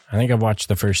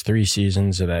the first 3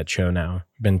 seasons of that show now.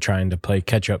 Been trying to play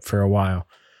catch up for a while.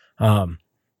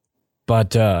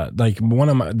 But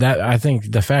I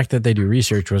think the fact that they do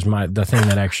research was the thing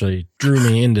that actually drew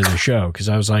me into the show. Cause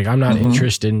I was like, I'm not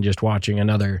interested in just watching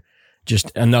another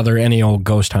any old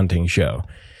ghost hunting show.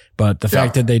 But the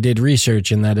fact that they did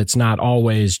research and that it's not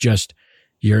always just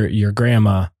your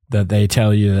grandma that they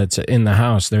tell you that's in the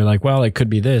house. They're like, well, it could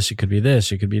be this, it could be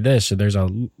this, it could be this. So there's a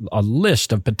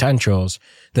list of potentials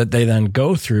that they then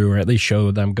go through, or at least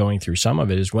show them going through some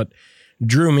of it, is what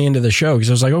drew me into the show, because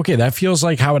I was like, okay, that feels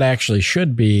like how it actually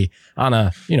should be on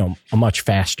a much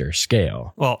faster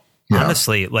scale. Well,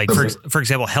 honestly, for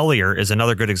example, Hellier is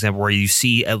another good example where you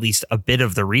see at least a bit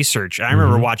of the research. I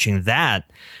remember watching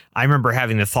that. I remember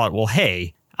having the thought, well,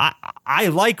 hey, I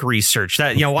like research.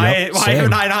 That why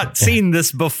haven't I not seen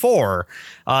this before?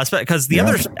 Because the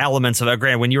other elements of it,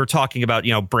 Grant, when you were talking about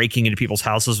breaking into people's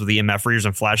houses with EMF readers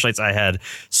and flashlights, I had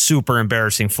super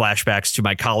embarrassing flashbacks to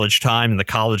my college time in the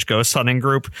college ghost hunting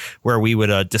group, where we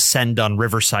would descend on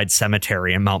Riverside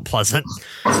Cemetery in Mount Pleasant.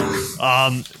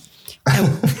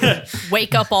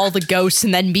 Wake up all the ghosts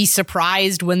and then be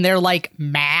surprised when they're like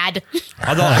mad.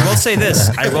 Although I will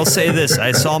say this.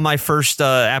 I saw my first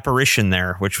apparition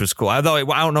there, which was cool. Although I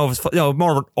don't know if it's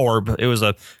more of an orb. It was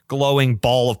a glowing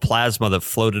ball of plasma that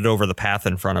floated over the path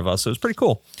in front of us. It was pretty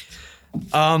cool.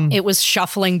 It was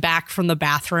shuffling back from the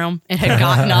bathroom. It had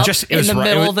gotten up in the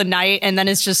middle of the night, and then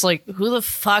it's just like, who the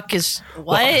fuck is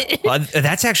what?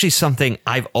 That's actually something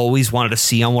I've always wanted to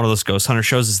see on one of those ghost hunter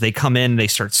shows. Is they come in, they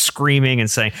start screaming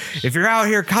and saying, "If you're out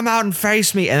here, come out and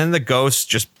face me!" And then the ghost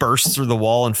just bursts through the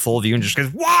wall in full view and just goes,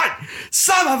 "What?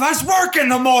 Some of us work in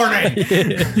the morning."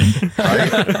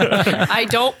 I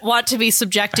don't want to be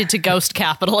subjected to ghost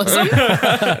capitalism.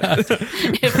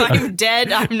 If I'm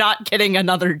dead, I'm not getting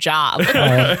another job.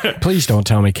 Please don't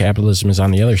tell me capitalism is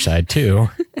on the other side too.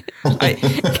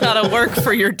 Gotta work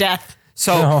for your death.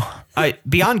 So,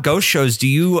 beyond ghost shows, do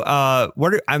you?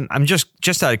 I'm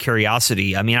just out of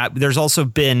curiosity. I mean, there's also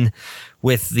been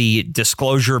with the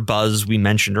disclosure buzz we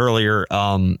mentioned earlier.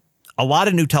 A lot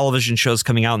of new television shows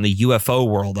coming out in the UFO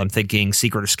world. I'm thinking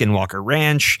Secret of Skinwalker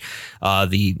Ranch,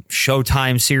 the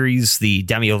Showtime series, the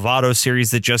Demi Lovato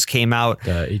series that just came out,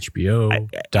 the HBO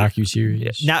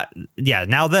docuseries.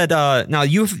 Now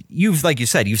you've like you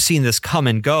said, you've seen this come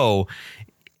and go.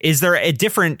 Is there a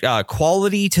different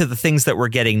quality to the things that we're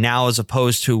getting now as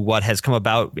opposed to what has come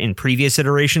about in previous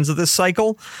iterations of this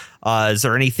cycle? Is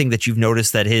there anything that you've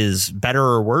noticed that is better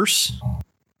or worse?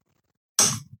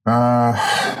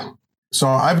 So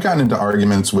I've gotten into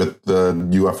arguments with the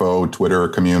UFO Twitter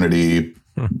community.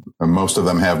 Most of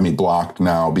them have me blocked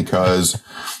now because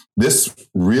this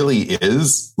really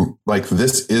is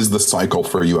this is the cycle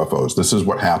for UFOs. This is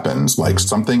what happens. Like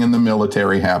something in the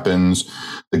military happens.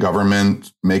 The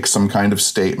government makes some kind of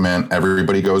statement.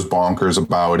 Everybody goes bonkers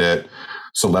about it.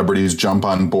 Celebrities jump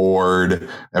on board.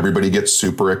 Everybody gets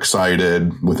super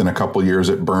excited. Within a couple years,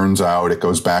 it burns out. It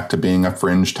goes back to being a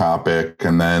fringe topic.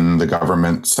 And then the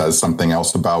government says something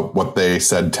else about what they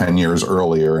said 10 years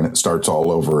earlier, and it starts all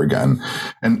over again.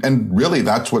 And really,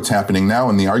 that's what's happening now.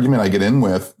 And the argument I get in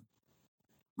with,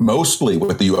 mostly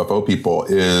with the UFO people,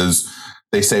 is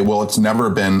they say, well, it's never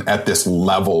been at this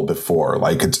level before.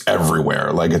 Like it's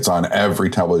everywhere. Like it's on every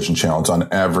television channel. It's on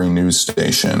every news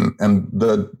station. And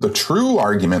the true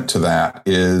argument to that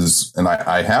is, and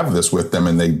I have this with them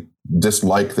and they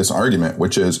dislike this argument,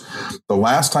 which is the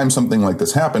last time something like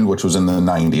this happened, which was in the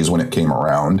 90s when it came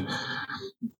around.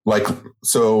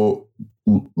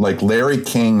 Like Larry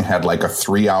King had like a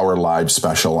 3-hour live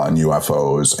special on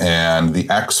UFOs, and the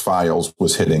X-Files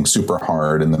was hitting super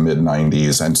hard in the mid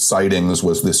 90s, and Sightings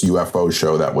was this UFO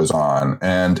show that was on.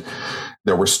 And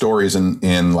there were stories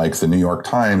in like the New York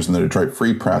Times and the Detroit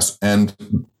Free Press, and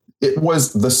it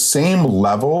was the same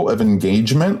level of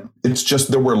engagement. It's just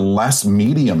there were less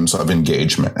mediums of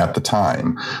engagement at the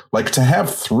time. Like to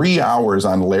have 3 hours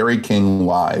on Larry King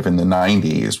Live in the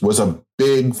 90s was a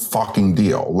big fucking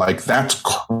deal. Like that's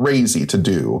crazy to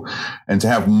do. And to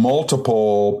have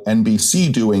multiple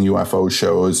NBC doing UFO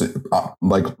shows,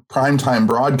 like primetime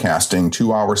broadcasting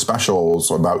 2-hour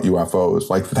specials about UFOs,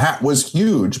 like that was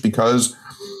huge because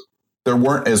there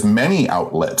weren't as many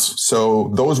outlets.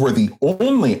 So those were the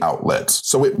only outlets.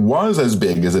 So it was as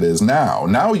big as it is now.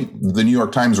 Now the New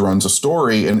York Times runs a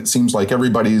story and it seems like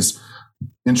everybody's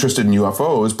interested in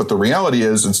UFOs. But the reality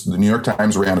is it's the New York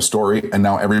Times ran a story and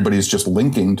now everybody's just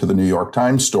linking to the New York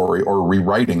Times story or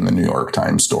rewriting the New York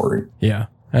Times story. Yeah.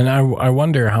 And I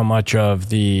wonder how much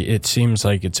of it seems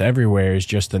like it's everywhere is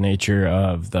just the nature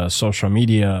of the social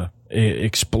media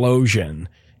explosion,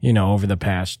 over the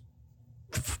past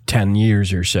 10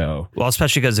 years or so. Well,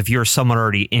 especially because if you're someone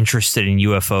already interested in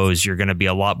UFOs, you're going to be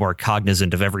a lot more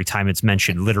cognizant of every time it's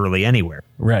mentioned literally anywhere.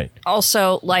 Right.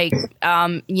 Also, like,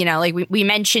 we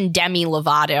mentioned Demi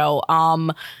Lovato.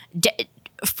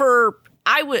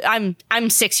 I'm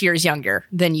 6 years younger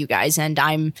than you guys, and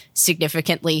I'm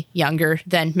significantly younger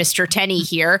than Mr. Tenney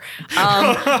here.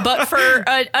 But for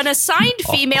an assigned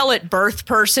female at birth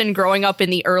person growing up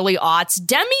in the early aughts,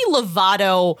 Demi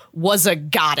Lovato was a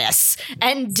goddess.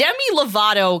 And Demi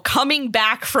Lovato coming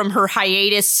back from her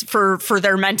hiatus for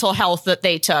their mental health that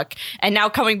they took, and now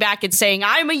coming back and saying,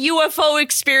 I'm a UFO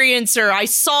experiencer. I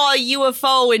saw a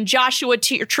UFO in Joshua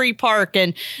Tree Park,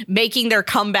 and making their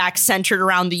comeback centered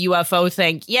around the UFO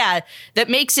thing. Yeah, that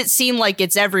makes it seem like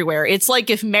it's everywhere. It's like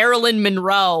if Marilyn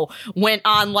Monroe went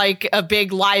on like a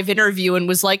big live interview and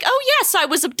was like, "Oh yes, I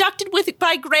was abducted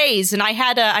by Greys and I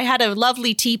had a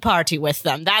lovely tea party with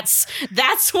them." That's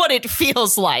what it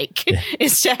feels like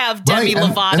is to have Demi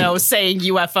Lovato saying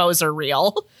UFOs are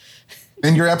real.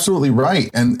 And you're absolutely right.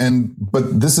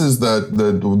 But this is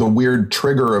the weird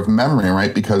trigger of memory,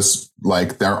 right? Because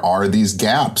like there are these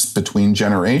gaps between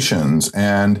generations,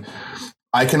 and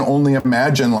I can only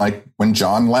imagine like when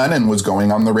John Lennon was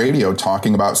going on the radio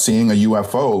talking about seeing a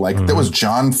UFO, like there was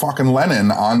John fucking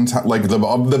Lennon on of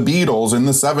the Beatles in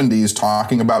the 70s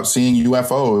talking about seeing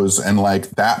UFOs. And like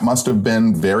that must have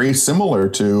been very similar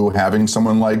to having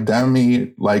someone like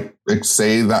Demi like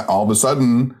say that all of a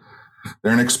sudden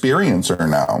they're an experiencer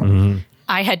now.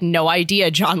 I had no idea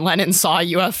John Lennon saw a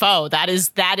UFO. That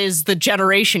is the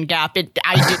generation gap.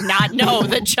 I did not know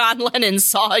that John Lennon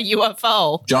saw a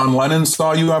UFO. John Lennon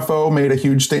saw a UFO, made a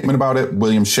huge statement about it.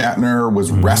 William Shatner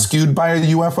was rescued by a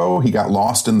UFO. He got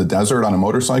lost in the desert on a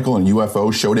motorcycle, and a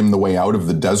UFO showed him the way out of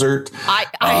the desert. I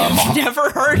have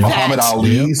never heard Muhammad that.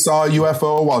 Ali saw a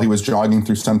UFO while he was jogging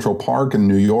through Central Park in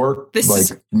New York.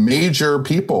 Major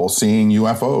people seeing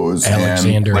UFOs.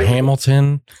 Alexander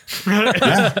Hamilton.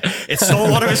 It's still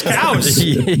one of his cows.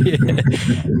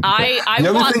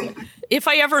 If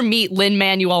I ever meet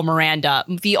Lin-Manuel Miranda,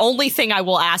 the only thing I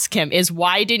will ask him is,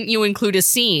 why didn't you include a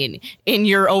scene in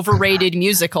your overrated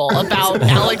musical about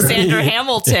Alexander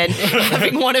Hamilton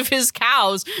having one of his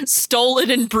cows stolen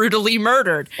and brutally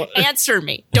murdered? Answer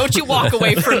me. Don't you walk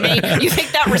away from me. You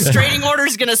think that restraining order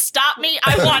is going to stop me?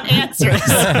 I want answers.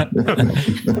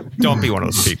 Don't be one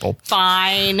of those people.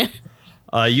 Fine.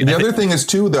 The other thing is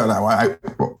too that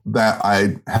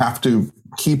I have to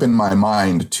keep in my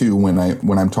mind too when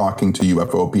I'm talking to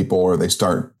UFO people or they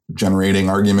start generating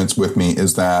arguments with me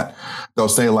is that they'll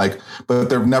say like, but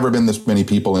there have never been this many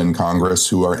people in Congress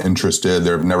who are interested.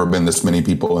 There have never been this many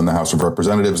people in the House of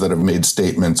Representatives that have made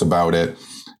statements about it.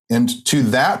 And to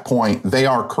that point, they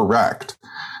are correct.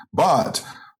 But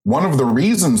one of the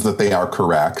reasons that they are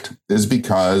correct is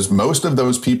because most of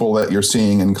those people that you're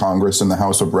seeing in Congress and the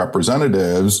House of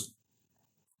Representatives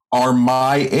are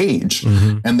my age.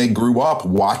 And they grew up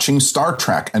watching Star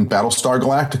Trek and Battlestar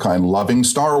Galactica and loving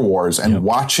Star Wars and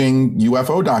watching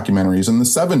UFO documentaries in the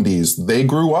 70s. They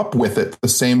grew up with it the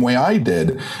same way I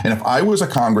did. And if I was a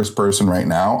congressperson right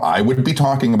now, I would be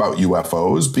talking about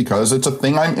UFOs because it's a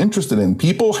thing I'm interested in.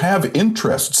 People have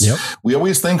interests. We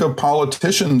always think of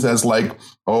politicians as like,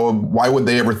 oh, why would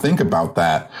they ever think about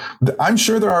that? I'm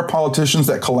sure there are politicians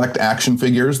that collect action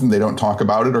figures and they don't talk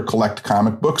about it, or collect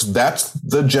comic books. That's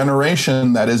the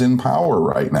generation that is in power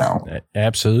right now.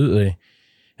 Absolutely.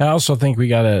 I also think you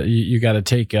gotta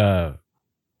take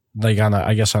like on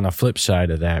a flip side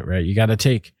of that, right? You gotta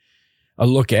take a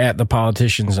look at the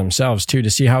politicians themselves too, to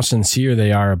see how sincere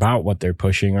they are about what they're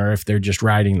pushing, or if they're just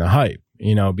riding the hype,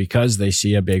 because they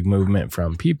see a big movement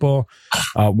from people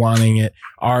wanting it.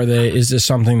 Is this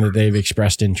something that they've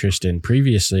expressed interest in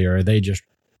previously, or are they just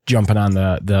jumping on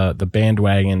the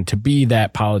bandwagon to be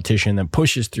that politician that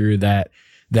pushes through that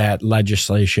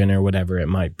legislation or whatever it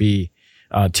might be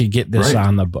to get this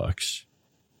on the books?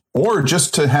 Or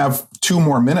just to have 2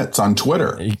 more minutes on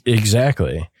Twitter.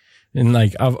 Exactly. And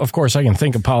like, of course, I can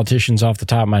think of politicians off the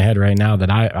top of my head right now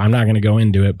that I'm not going to go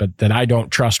into it, but that I don't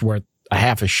trust worth a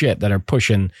half a shit that are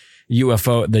pushing the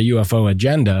UFO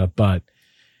agenda. But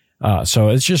so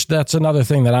it's just, that's another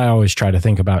thing that I always try to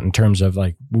think about in terms of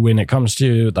like, when it comes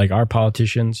to like our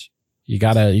politicians, you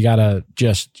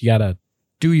gotta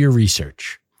do your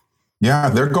research. Yeah,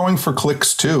 they're going for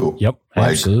clicks too. Yep,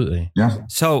 absolutely. Yeah.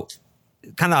 So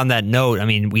kind of on that note, I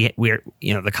mean, we're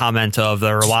the comment of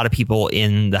there are a lot of people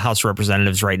in the House of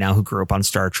Representatives right now who grew up on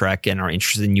Star Trek and are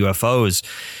interested in UFOs.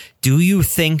 Do you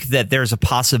think that there's a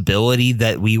possibility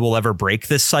that we will ever break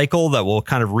this cycle, that we'll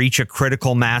kind of reach a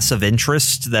critical mass of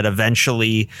interest, that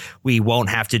eventually we won't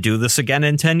have to do this again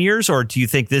in 10 years? Or do you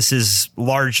think this is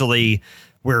largely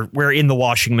we're in the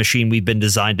washing machine we've been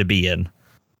designed to be in?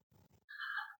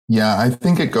 Yeah, I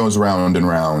think it goes round and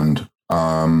round.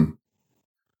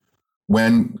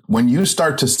 When you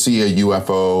start to see a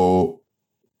UFO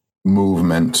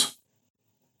movement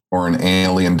or an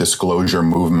alien disclosure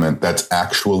movement that's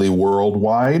actually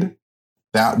worldwide,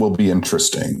 that will be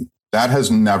interesting. That has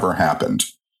never happened.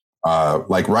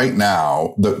 Like right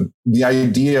now, the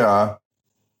idea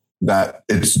that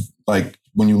it's like,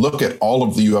 when you look at all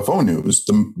of the UFO news,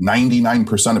 the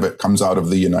 99% of it comes out of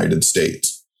the United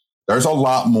States. There's a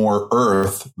lot more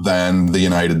Earth than the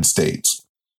United States.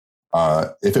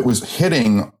 If it was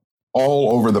hitting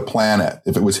all over the planet,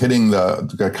 if it was hitting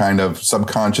the kind of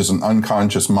subconscious and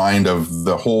unconscious mind of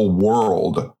the whole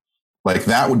world, like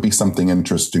that would be something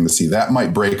interesting to see. That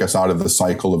might break us out of the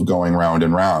cycle of going round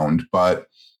and round. But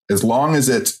as long as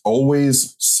it's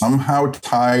always somehow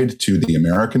tied to the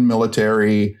American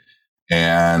military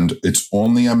and it's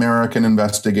only American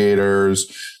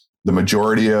investigators, the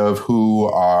majority of who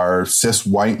are cis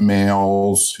white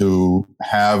males who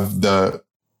have the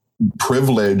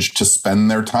privilege to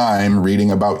spend their time reading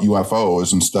about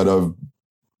UFOs instead of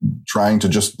trying to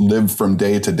just live from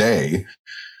day to day.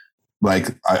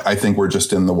 Like, I think we're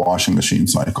just in the washing machine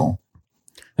cycle.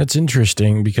 That's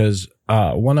interesting because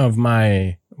one of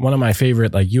my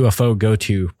favorite like UFO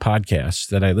go-to podcasts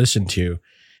that I listen to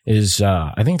is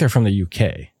I think they're from the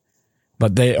UK,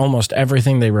 but they almost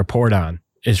everything they report on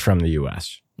is from the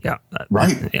US. Yeah.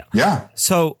 Right. Yeah.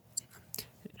 So,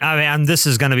 I mean, this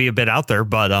is going to be a bit out there,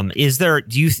 but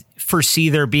do you foresee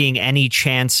there being any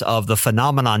chance of the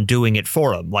phenomenon doing it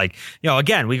for them? Like,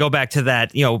 again, we go back to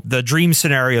that, the dream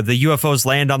scenario, the UFOs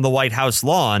land on the White House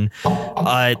lawn,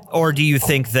 or do you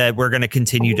think that we're going to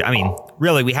continue to, I mean,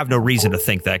 really, we have no reason to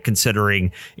think that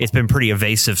considering it's been pretty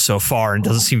evasive so far and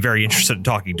doesn't seem very interested in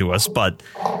talking to us, but.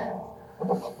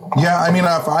 Yeah, I mean,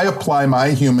 if I apply my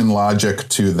human logic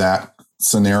to that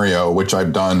scenario, which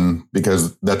I've done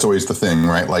because that's always the thing,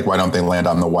 right? Like, why don't they land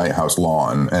on the White House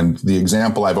lawn? And the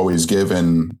example I've always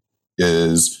given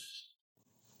is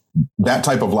that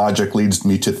type of logic leads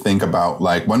me to think about,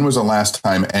 like, when was the last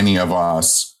time any of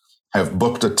us have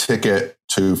booked a ticket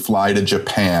to fly to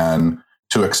Japan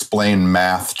to explain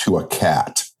math to a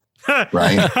cat?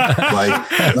 Right?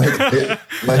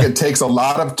 like it takes a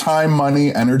lot of time,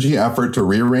 money, energy, effort to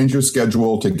rearrange your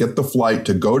schedule, to get the flight,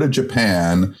 to go to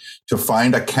Japan, to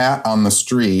find a cat on the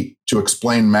street, to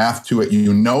explain math to it.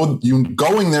 You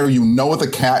going there, the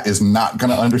cat is not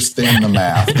going to understand the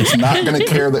math. It's not going to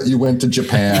care that you went to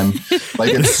Japan.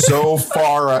 Like, it's so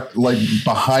far like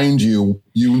behind you.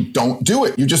 You don't do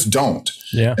it. You just don't.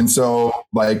 Yeah. And so,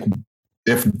 like,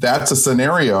 if that's a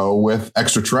scenario with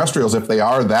extraterrestrials, if they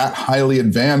are that highly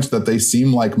advanced that they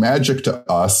seem like magic to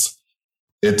us,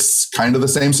 it's kind of the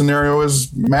same scenario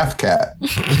as Math Cat.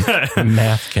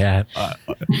 Math Cat.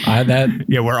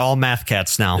 We're all math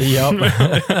cats now. Yep.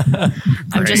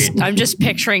 I'm just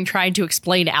picturing trying to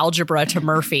explain algebra to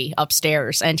Murphy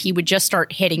upstairs, and he would just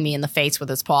start hitting me in the face with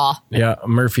his paw. Yeah,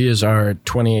 Murphy is our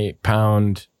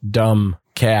 28-pound dumb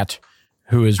cat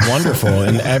who is wonderful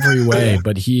in every way,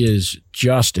 but he is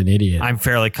just an idiot. I'm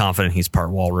fairly confident he's part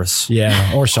walrus.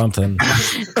 Yeah, or something.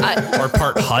 Or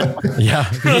part hut. Yeah,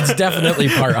 it's definitely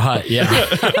part hut.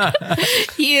 Yeah.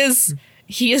 He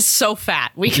is so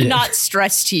fat. We cannot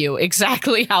stress to you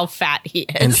exactly how fat he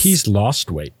is. And he's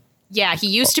lost weight. Yeah, he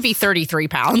used to be 33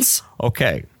 pounds.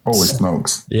 Okay. Holy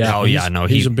smokes. Yeah. Oh, yeah. No,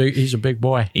 he's a big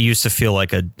boy. He used to feel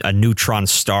like a neutron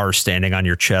star standing on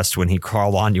your chest when he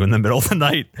crawled on you in the middle of the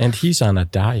night. And he's on a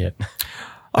diet.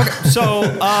 Okay. So,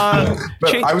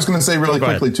 but I was going to say really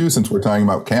quickly too, since we're talking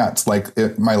about cats, like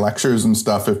my lectures and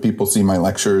stuff, if people see my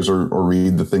lectures or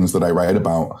read the things that I write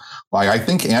about, like, I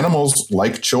think animals,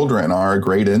 like children, are a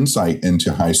great insight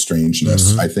into high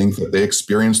strangeness. I think that they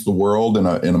experience the world in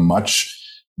a much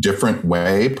different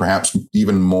way, perhaps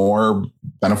even more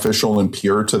beneficial and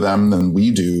pure to them than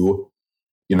we do.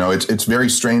 It's very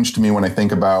strange to me when I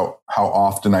think about how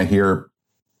often I hear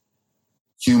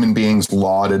human beings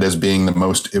lauded as being the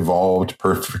most evolved,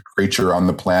 perfect creature on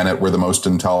the planet. We're the most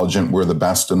intelligent, we're the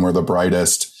best, and we're the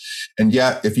brightest. And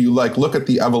yet, if you look at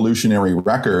the evolutionary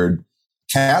record,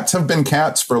 cats have been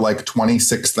cats for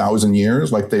 26,000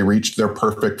 years. Like, they reached their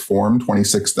perfect form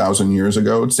 26,000 years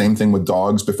ago. Same thing with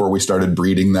dogs before we started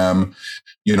breeding them.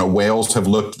 Whales have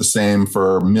looked the same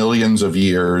for millions of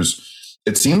years.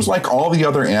 It seems like all the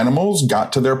other animals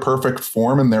got to their perfect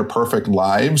form and their perfect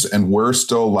lives, and we're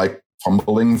still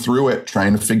fumbling through it,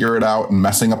 trying to figure it out and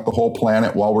messing up the whole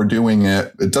planet while we're doing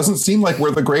it. It doesn't seem like we're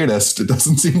the greatest. It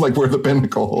doesn't seem like we're the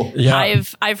pinnacle. Yeah.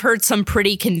 I've heard some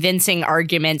pretty convincing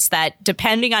arguments that,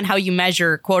 depending on how you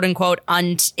measure quote unquote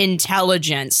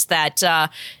intelligence, that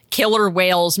killer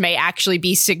whales may actually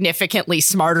be significantly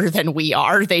smarter than we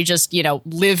are. They just,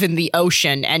 live in the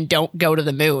ocean and don't go to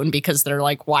the moon because they're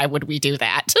like, why would we do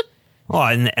that? Well,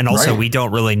 and also Right. we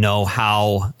don't really know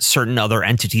how certain other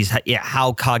entities,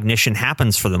 how cognition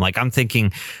happens for them. Like, I'm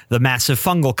thinking the massive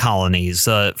fungal colonies,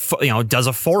 does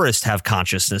a forest have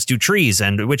consciousness? Do trees?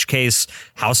 And in which case,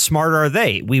 how smart are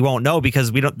they? We won't know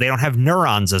because they don't have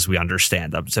neurons as we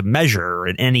understand them to measure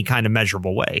in any kind of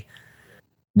measurable way.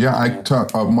 Yeah, I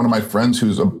talked one of my friends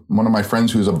who's a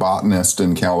botanist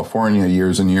in California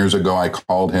years and years ago. I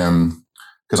called him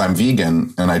because I'm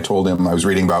vegan, and I told him I was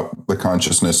reading about the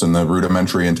consciousness and the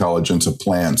rudimentary intelligence of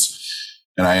plants.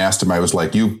 And I asked him, I was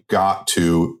like, you've got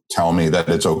to tell me that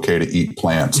it's okay to eat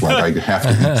plants. Like, I have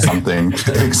to eat something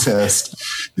to exist.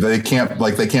 They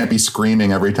can't be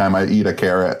screaming every time I eat a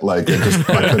carrot. I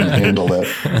couldn't handle it.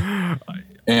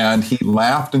 And he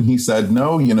laughed and he said,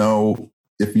 no,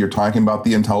 if you're talking about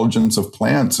the intelligence of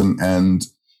plants and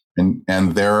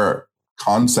and their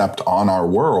concept on our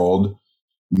world.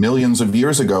 Millions of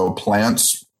years ago,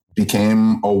 plants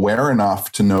became aware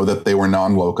enough to know that they were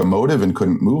non-locomotive and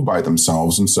couldn't move by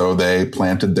themselves. And so they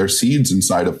planted their seeds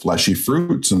inside of fleshy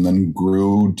fruits and then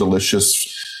grew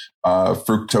delicious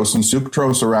fructose and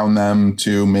sucrose around them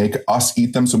to make us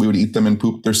eat them. So we would eat them and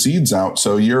poop their seeds out.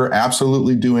 So you're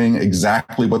absolutely doing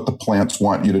exactly what the plants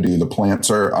want you to do. The plants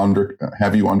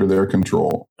have you under their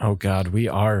control. Oh God, we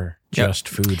are just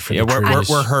food for the trees.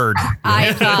 We're heard.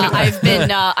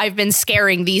 I've been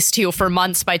scaring these two for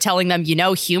months by telling them,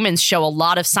 humans show a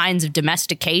lot of signs of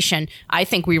domestication. I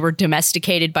think we were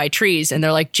domesticated by trees. And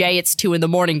they're like, Jay, it's 2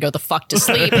 a.m. Go the fuck to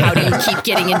sleep. How do you keep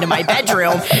getting into my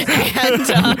bedroom?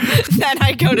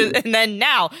 And then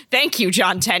now, thank you,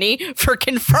 John Tenney, for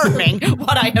confirming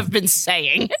what I have been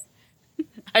saying.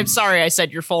 I'm sorry I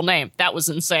said your full name. That was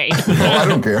insane. I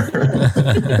don't care.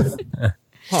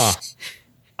 Huh.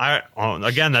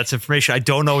 Again, that's information I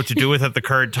don't know what to do with at the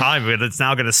current time, but it's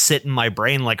now going to sit in my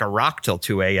brain like a rock till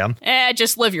 2 a.m.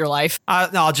 Just live your life.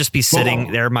 I'll just be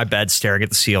sitting there in my bed, staring at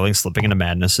the ceiling, slipping into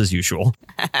madness as usual.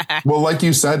 Well, like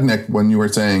you said, Nick, when you were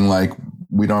saying, like,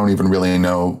 we don't even really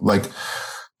know, like,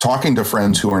 talking to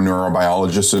friends who are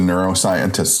neurobiologists and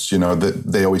neuroscientists, that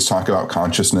they always talk about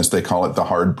consciousness. They call it the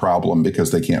hard problem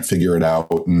because they can't figure it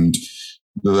out. And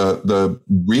the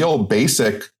real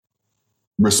basic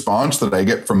response that I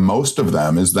get from most of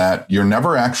them is that you're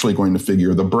never actually going to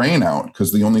figure the brain out,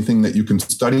 because the only thing that you can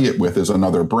study it with is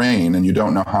another brain, and you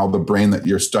don't know how the brain that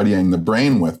you're studying the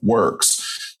brain with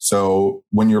works. So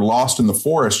when you're lost in the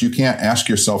forest, you can't ask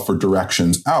yourself for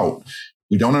directions out.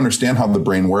 We don't understand how the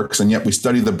brain works, and yet we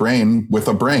study the brain with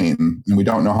a brain, and we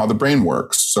don't know how the brain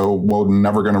works. So we're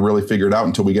never going to really figure it out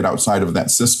until we get outside of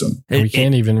that system. And we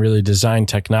can't even really design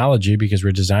technology because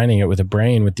we're designing it with a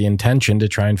brain with the intention to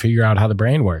try and figure out how the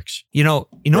brain works. Right.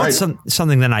 What's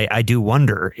something that I do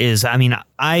wonder is,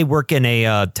 I work in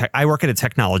a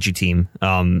technology team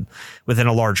within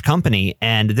a large company,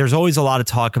 and there's always a lot of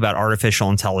talk about artificial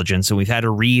intelligence, and we've had to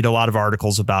read a lot of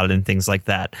articles about it and things like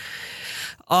that.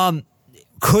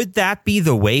 Could that be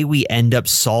the way we end up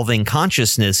solving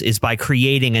consciousness, is by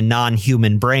creating a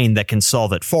non-human brain that can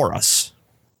solve it for us?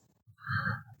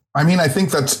 I think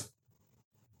that's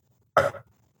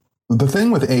the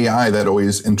thing with AI that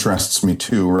always interests me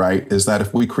too, right? Is that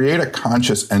if we create a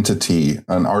conscious entity,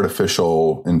 an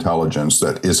artificial intelligence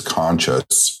that is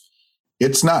conscious,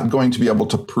 it's not going to be able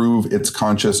to prove it's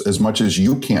conscious as much as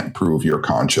you can't prove you're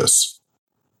conscious.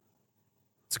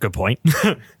 That's a good point.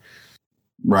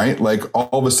 Right? Like,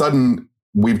 all of a sudden,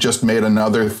 we've just made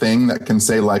another thing that can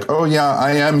say, like, oh, yeah,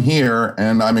 I am here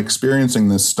and I'm experiencing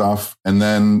this stuff. And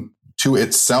then to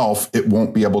itself, it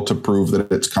won't be able to prove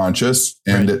that it's conscious,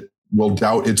 and it will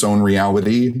doubt its own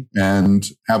reality and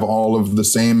have all of the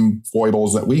same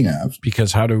foibles that we have.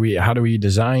 Because how do we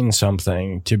design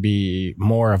something to be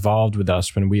more evolved with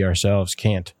us when we ourselves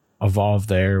can't evolve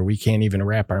there? We can't even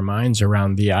wrap our minds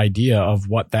around the idea of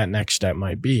what that next step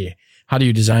might be. How do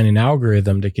you design an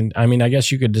algorithm I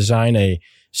guess you could design a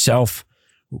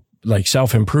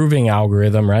self-improving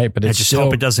algorithm, right? But I just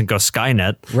hope it doesn't go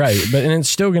Skynet. Right. And it's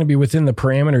still going to be within the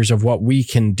parameters of what we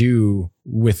can do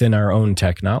within our own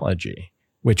technology,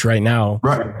 which right now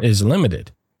is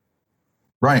limited.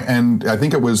 Right. And I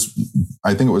think it was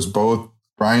both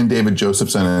Brian David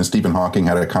Josephson and Stephen Hawking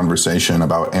had a conversation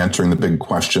about answering the big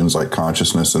questions like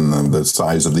consciousness and the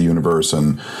size of the universe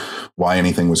and why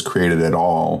anything was created at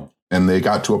all. And they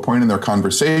got to a point in their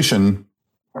conversation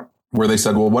where they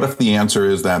said, well, what if the answer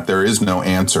is that there is no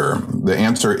answer? The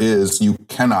answer is you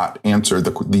cannot answer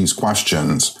these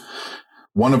questions.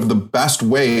 One of the best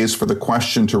ways for the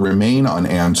question to remain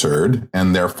unanswered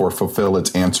and therefore fulfill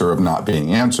its answer of not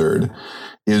being answered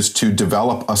is to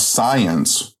develop a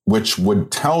science which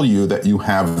would tell you that you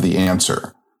have the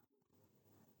answer.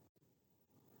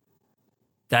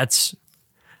 That's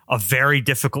a very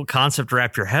difficult concept to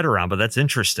wrap your head around, but that's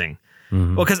interesting.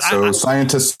 Mm-hmm. Well, because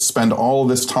scientists spend all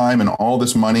this time and all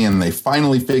this money, and they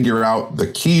finally figure out the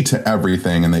key to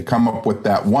everything, and they come up with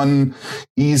that one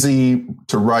easy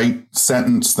to write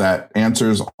sentence that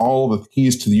answers all the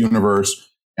keys to the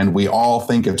universe, and we all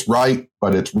think it's right,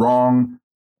 but it's wrong.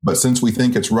 But since we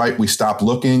think it's right, we stop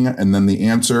looking, and then the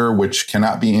answer, which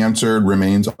cannot be answered,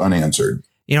 remains unanswered.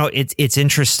 It's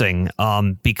interesting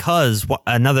because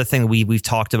another thing we've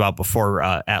talked about before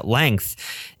at length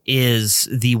is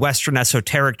the Western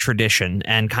esoteric tradition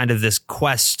and kind of this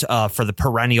quest for the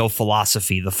perennial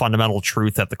philosophy, the fundamental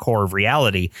truth at the core of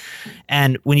reality.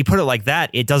 And when you put it like that,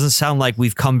 it doesn't sound like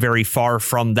we've come very far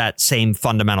from that same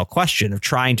fundamental question of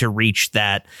trying to reach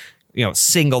that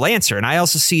single answer. And I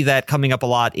also see that coming up a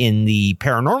lot in the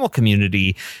paranormal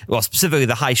community, well, specifically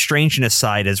the high strangeness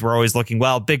side, as we're always looking,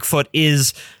 well, Bigfoot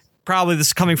is probably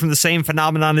this coming from the same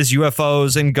phenomenon as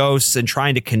UFOs and ghosts, and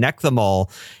trying to connect them all.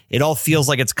 It all feels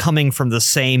like it's coming from the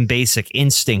same basic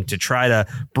instinct to try to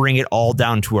bring it all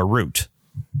down to a root.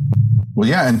 Well,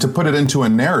 yeah, and to put it into a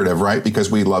narrative, right?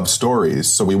 Because we love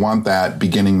stories. So we want that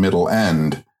beginning, middle,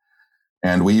 end.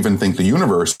 And we even think the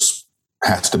universe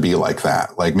has to be like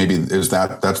that. Like maybe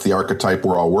that's the archetype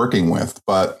we're all working with.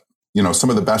 But, some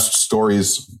of the best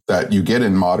stories that you get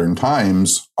in modern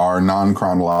times are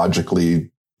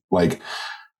non-chronologically, like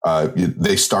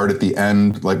they start at the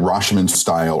end, like Rashomon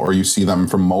style, or you see them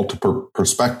from multiple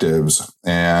perspectives,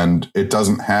 and it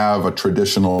doesn't have a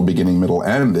traditional beginning, middle,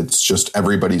 end. It's just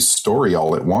everybody's story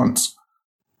all at once.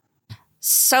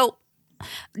 So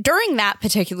during that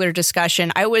particular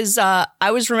discussion, I was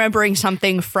remembering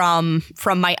something from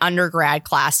my undergrad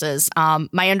classes.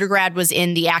 My undergrad was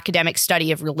in the academic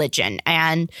study of religion,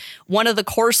 and one of the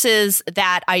courses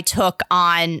that I took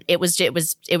on it was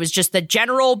just the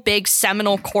general big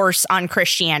seminal course on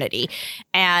Christianity.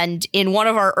 And in one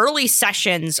of our early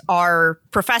sessions, our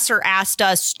professor asked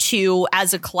us to,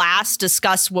 as a class,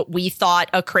 discuss what we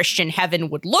thought a Christian heaven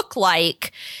would look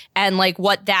like, and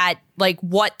what that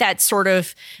sort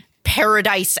of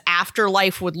paradise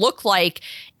afterlife would look like.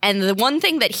 And the one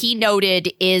thing that he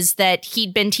noted is that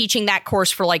he'd been teaching that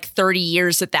course for 30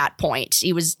 years at that point.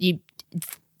 He was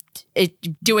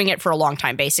doing it for a long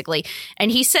time, basically.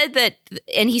 And he said that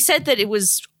it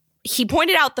was, he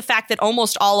pointed out the fact that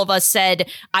almost all of us said,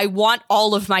 I want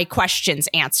all of my questions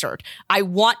answered. I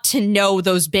want to know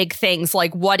those big things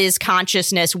like, what is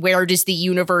consciousness? Where does the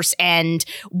universe end?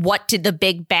 What did the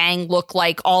Big Bang look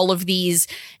like? All of these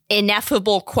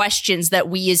ineffable questions that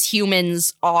we as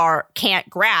humans can't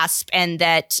grasp, and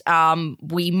that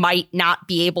we might not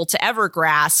be able to ever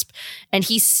grasp. And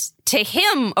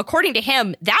according to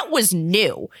him, that was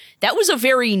new. That was a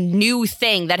very new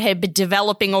thing that had been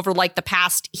developing over the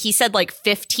past, he said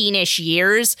 15-ish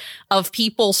years, of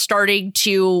people starting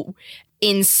to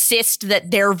insist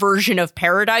that their version of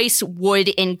paradise would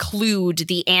include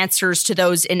the answers to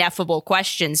those ineffable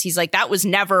questions. He's like, that was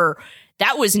never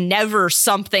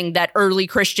something that early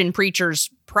Christian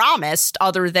preachers promised,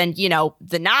 other than,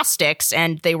 the Gnostics,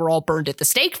 and they were all burned at the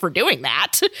stake for doing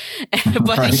that.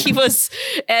 But right. He was,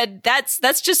 and that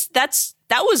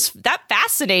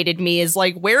fascinated me, is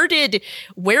where did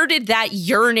that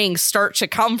yearning start to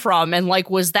come from? And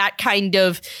was that kind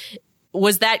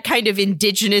of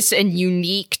indigenous and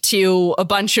unique to a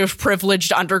bunch of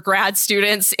privileged undergrad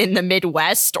students in the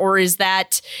Midwest? Or is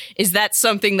that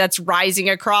something that's rising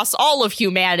across all of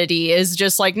humanity? Is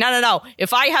just no.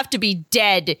 If I have to be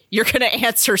dead, you're going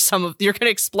to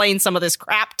explain some of this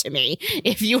crap to me.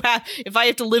 If I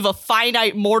have to live a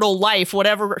finite mortal life,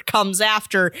 whatever comes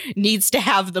after needs to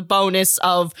have the bonus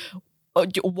of,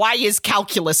 why is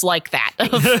calculus like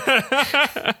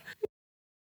that?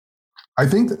 I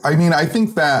think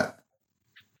that,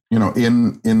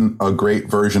 in a great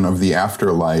version of the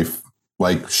afterlife,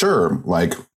 sure,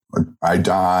 I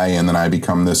die and then I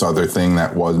become this other thing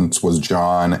that once was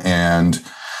John, and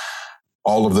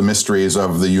all of the mysteries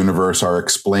of the universe are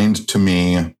explained to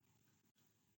me.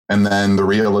 And then the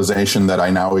realization that I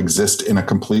now exist in a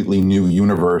completely new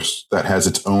universe that has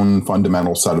its own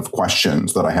fundamental set of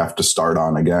questions that I have to start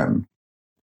on again.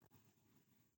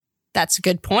 That's a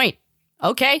good point.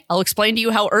 Okay, I'll explain to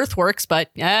you how Earth works, but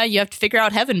you have to figure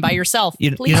out heaven by yourself.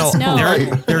 Please, no.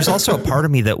 There's also a part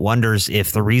of me that wonders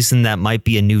if the reason that might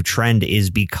be a new trend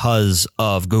is because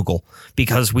of Google.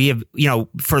 Because we have,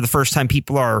 for the first time,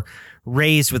 people are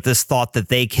raised with this thought that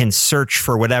they can search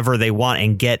for whatever they want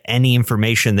and get any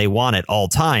information they want at all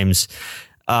times.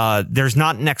 There's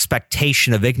not an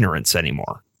expectation of ignorance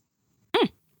anymore.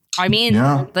 I mean,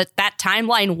 that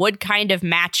timeline would kind of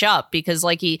match up, because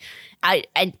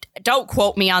I don't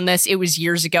quote me on this, it was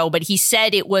years ago, but he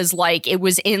said it was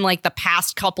in the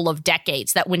past couple of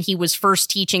decades, that when he was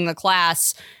first teaching the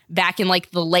class back in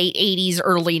the late 80s,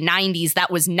 early 90s,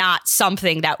 that was not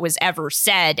something that was ever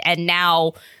said. And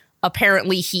now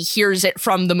apparently he hears it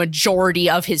from the majority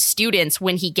of his students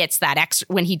when he gets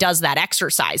when he does that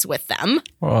exercise with them.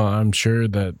 Well, I'm sure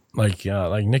that like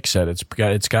Nick said,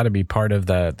 it's got to be part of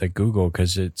the Google,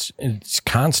 because it's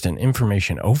constant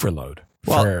information overload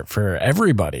for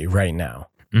everybody right now.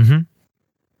 Mm-hmm.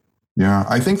 Yeah,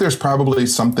 I think there's probably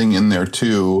something in there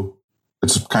too.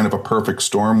 It's kind of a perfect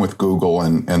storm with Google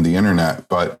and the internet.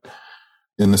 But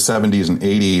in the 70s and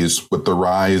 80s, with the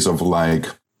rise of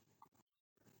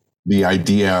the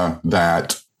idea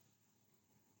that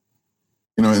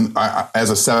as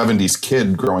a 70s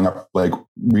kid growing up, like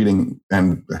reading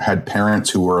and had parents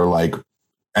who were like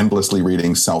endlessly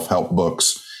reading self-help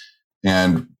books,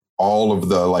 and all of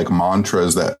the like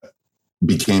mantras that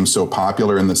became so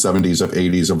popular in the 70s of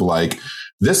 80s of like,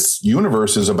 this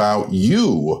universe is about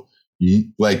you.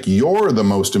 Like, you're the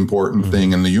most important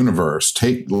thing in the universe.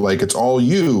 It's all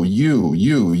you.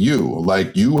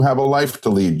 Like, you have a life to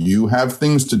lead. You have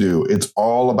things to do. It's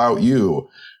all about you.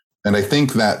 And I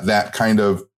think that kind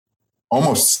of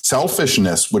almost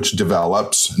selfishness, which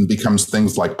develops and becomes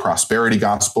things like prosperity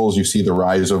gospels. You see the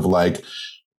rise of like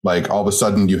all of a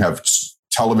sudden you have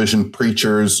television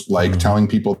preachers like telling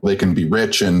people they can be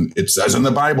rich. And it says in the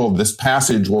Bible, this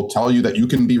passage will tell you that you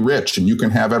can be rich and you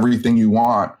can have everything you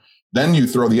want. Then you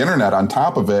throw the internet on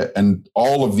top of it, and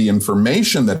all of the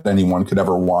information that anyone could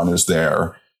ever want is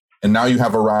there. And now you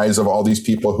have a rise of all these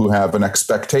people who have an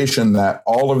expectation that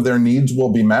all of their needs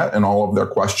will be met and all of their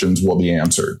questions will be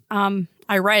answered.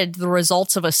 I read the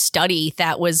results of a study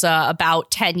that was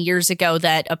about 10 years ago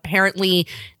that apparently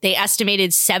they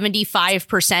estimated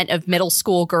 75% of middle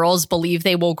school girls believe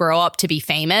they will grow up to be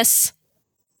famous.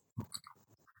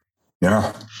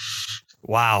 Yeah.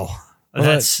 Wow.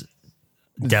 That's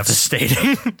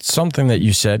devastating. Something that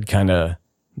you said kind of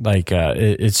like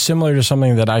it's similar to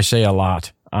something that I say a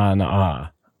lot on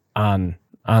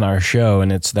our show,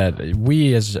 and it's that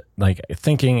we, as like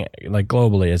thinking like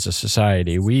globally as a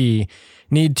society, we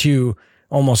need to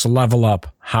almost level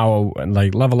up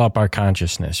our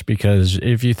consciousness, because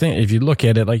if you look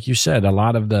at it, like you said, a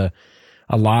lot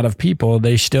of people,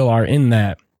 they still are in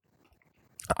that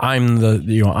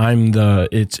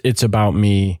it's about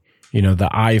me, the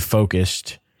I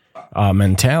focused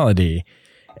mentality.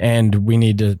 And we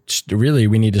need to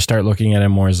start looking at it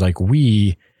more as like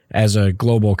we as a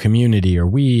global community, or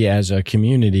we as a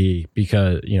community,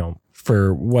 because,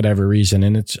 for whatever reason.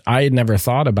 And I had never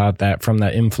thought about that from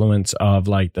the influence of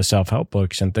like the self-help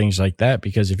books and things like that.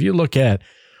 Because if you look at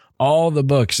all the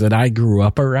books that I grew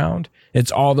up around,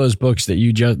 it's all those books that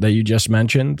you just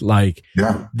mentioned, like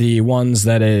the ones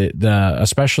that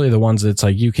especially the ones that's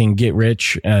like you can get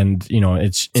rich, and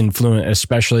it's influenced,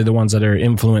 especially the ones that are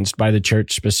influenced by the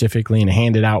church specifically and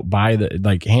handed out by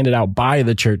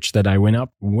the church that I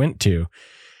went to.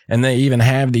 And they even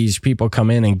have these people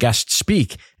come in and guest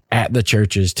speak at the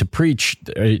churches to preach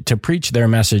their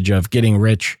message of getting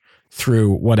rich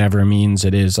through whatever means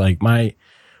it is. Like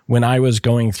when I was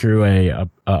going through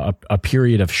a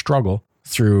period of struggle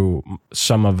through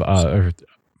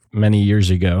many years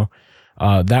ago,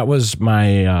 that was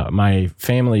my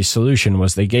family's solution.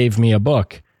 Was they gave me a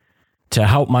book to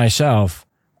help myself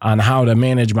on how to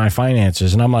manage my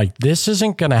finances, and I'm like, this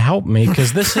isn't going to help me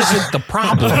because this isn't the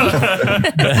problem.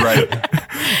 Right.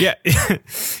 Yeah.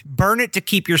 Burn it to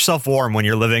keep yourself warm when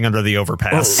you're living under the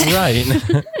overpass.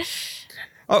 Right.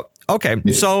 Oh, okay.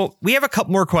 So we have a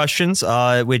couple more questions,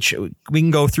 which we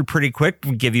can go through pretty quick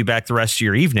and give you back the rest of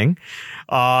your evening.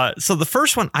 So the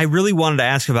first one I really wanted to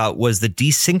ask about was the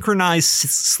desynchronized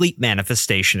sleep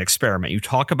manifestation experiment you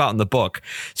talk about in the book,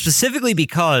 specifically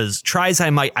because, try as I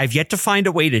might, I've yet to find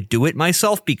a way to do it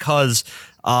myself, because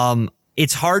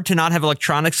it's hard to not have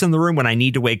electronics in the room when I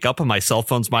need to wake up, and my cell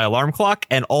phone's my alarm clock.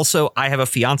 And also I have a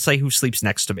fiance who sleeps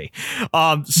next to me.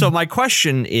 So my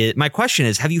question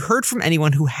is, have you heard from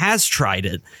anyone who has tried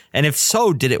it? And if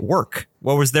so, did it work?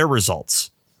 What was their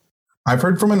results? I've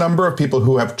heard from a number of people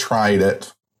who have tried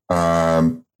it.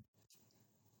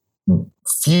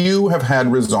 Few have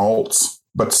had results,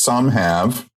 but some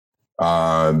have.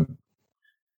 I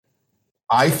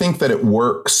think that it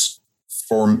works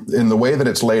in the way that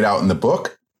it's laid out in the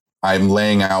book. I'm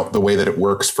laying out the way that it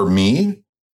works for me.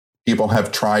 People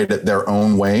have tried it their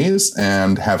own ways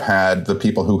and have had the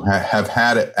people who have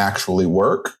had it actually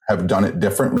work, have done it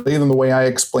differently than the way I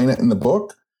explain it in the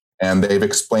book. And they've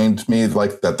explained to me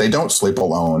like that they don't sleep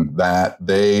alone, that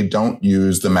they don't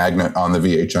use the magnet on the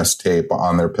VHS tape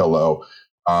on their pillow,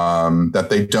 that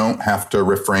they don't have to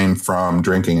refrain from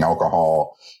drinking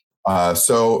alcohol.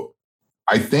 So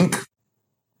I think,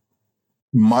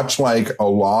 much like a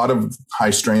lot of high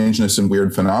strangeness and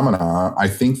weird phenomena, I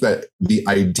think that the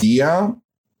idea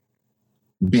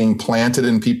being planted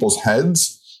in people's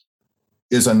heads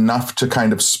is enough to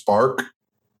kind of spark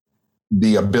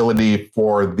the ability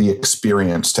for the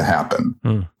experience to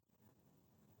happen.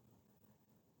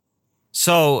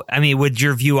 So, I mean, would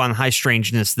your view on high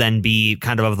strangeness then be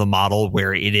kind of the model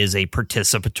where it is a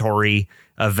participatory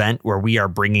event where we are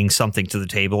bringing something to the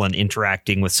table and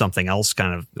interacting with something else,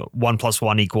 kind of 1 +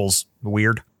 1 =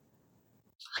 weird?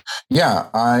 Yeah,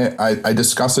 I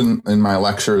discuss in my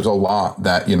lectures a lot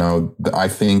that, I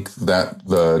think that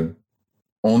the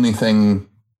only thing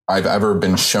I've ever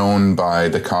been shown by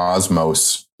the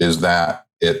cosmos is that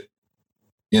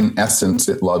in essence,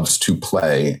 it loves to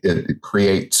play. It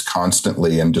creates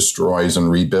constantly and destroys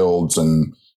and rebuilds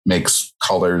and makes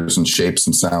colors and shapes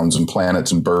and sounds and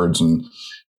planets and birds and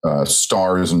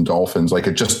stars and dolphins. Like,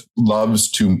 it just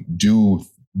loves to do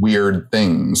weird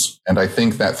things. And I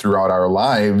think that throughout our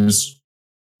lives,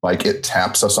 like, it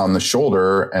taps us on the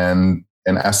shoulder and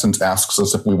in essence asks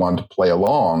us if we want to play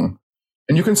along.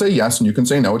 And you can say yes and you can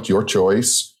say no. It's your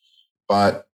choice.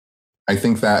 But I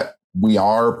think that we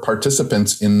are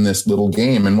participants in this little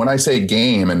game. And when I say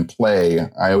game and play,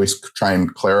 I always try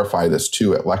and clarify this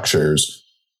too at lectures.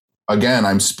 Again,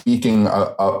 I'm speaking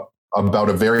about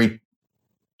a very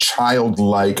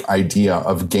childlike idea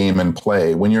of game and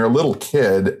play. When you're a little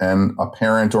kid and a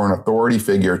parent or an authority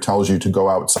figure tells you to go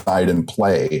outside and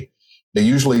play, they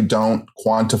usually don't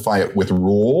quantify it with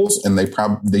rules, and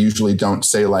they usually don't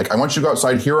say, like, I want you to go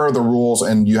outside, here are the rules,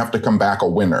 and you have to come back a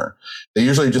winner. They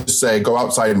usually just say, go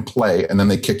outside and play, and then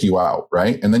they kick you out,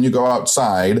 right? And then you go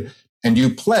outside and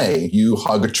you play. You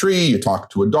hug a tree, you talk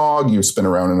to a dog, you spin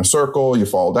around in a circle, you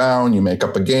fall down, you make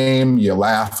up a game, you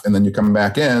laugh, and then you come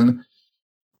back in.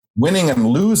 Winning and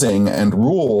losing and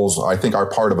rules, I think, are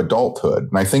part of adulthood.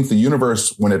 And I think the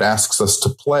universe, when it asks us to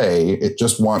play, it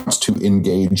just wants to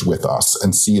engage with us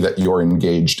and see that you're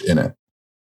engaged in it.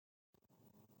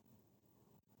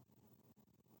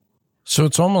 So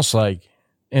it's almost like,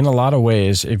 in a lot of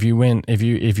ways, if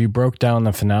you broke down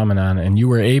the phenomenon and you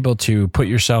were able to put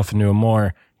yourself into a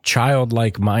more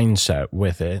childlike mindset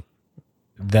with it,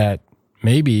 that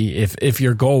maybe if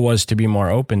your goal was to be more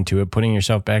open to it, putting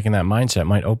yourself back in that mindset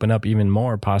might open up even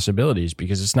more possibilities,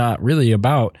 because it's not really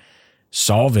about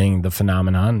solving the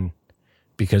phenomenon,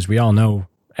 because we all know,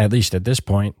 at least at this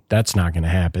point, that's not going to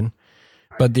happen.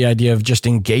 But the idea of just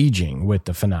engaging with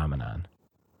the phenomenon,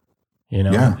 you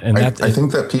know? Yeah, and I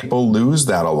think that people lose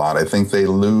that a lot. I think they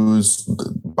lose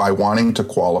by wanting to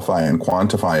qualify and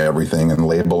quantify everything and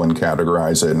label and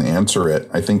categorize it and answer it.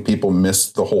 I think people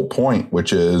miss the whole point,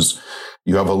 which is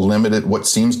you have what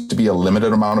seems to be a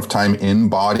limited amount of time in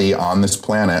body on this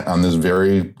planet, on this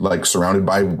very, like, surrounded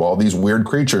by all these weird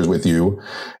creatures with you.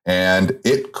 And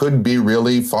it could be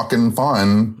really fucking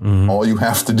fun. Mm-hmm. All you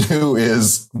have to do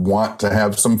is want to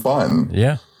have some fun.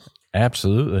 Yeah.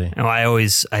 Absolutely. You know, I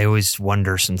always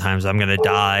wonder sometimes I'm going to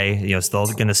die, you know, still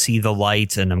going to see the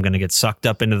light and I'm going to get sucked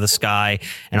up into the sky,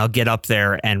 and I'll get up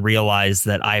there and realize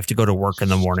that I have to go to work in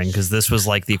the morning, because this was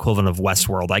like the equivalent of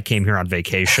Westworld. I came here on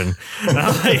vacation.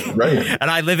 Right. And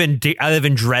I live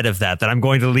in dread of that I'm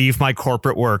going to leave my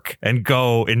corporate work and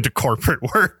go into corporate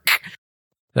work.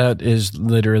 That is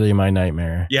literally my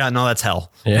nightmare. Yeah, no, that's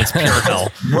hell. Yeah. It's pure hell.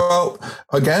 Well,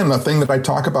 again, the thing that I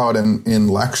talk about in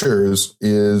lectures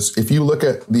is, if you look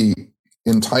at the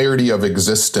entirety of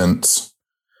existence,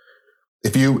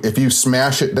 if you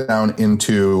smash it down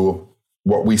into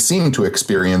what we seem to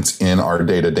experience in our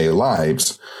day-to-day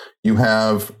lives, you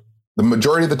have the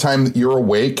majority of the time that you're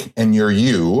awake and you're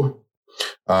you.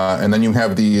 And then you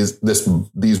have these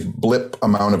blip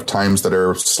amount of times that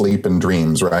are sleep and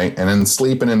dreams, right? And in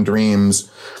sleep and in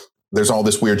dreams, there's all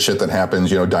this weird shit that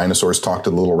happens. You know, dinosaurs talk to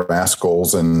the little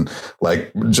rascals, and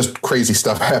like just crazy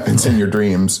stuff happens in your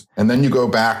dreams. And then you go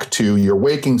back to your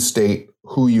waking state,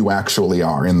 who you actually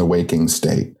are in the waking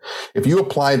state. If you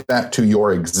apply that to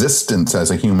your existence as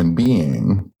a human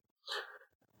being,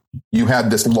 you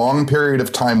had this long period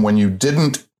of time when you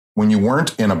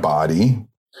weren't in a body.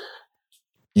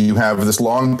 You have this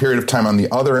long period of time on the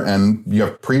other end. You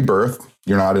have pre-birth,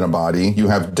 you're not in a body. You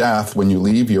have death when you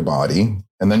leave your body.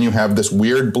 And then you have this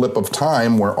weird blip of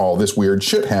time where all this weird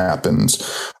shit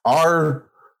happens. Our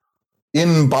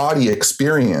in-body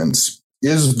experience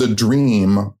is the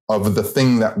dream of the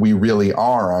thing that we really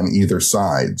are on either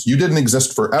side. You didn't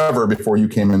exist forever before you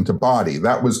came into body.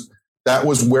 That was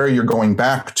where you're going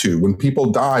back to. When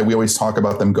people die, we always talk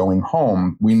about them going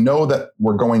home. We know that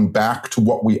we're going back to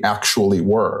what we actually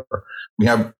were.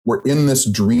 We're in this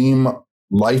dream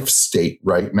life state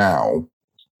right now.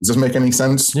 Does this make any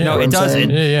sense? Yeah, no, it does.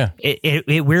 Yeah.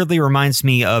 It weirdly reminds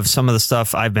me of some of the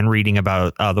stuff I've been reading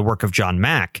about the work of John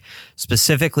Mack,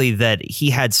 specifically that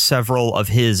he had several of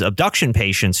his abduction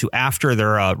patients who, after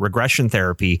their regression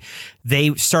therapy,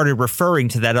 they started referring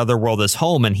to that other world as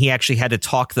home, and he actually had to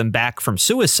talk them back from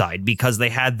suicide because they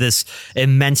had this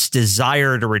immense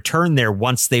desire to return there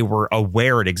once they were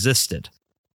aware it existed.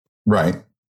 Right.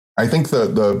 I think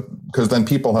because then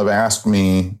people have asked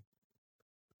me.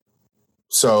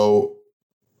 So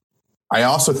I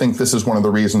also think this is one of the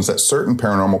reasons that certain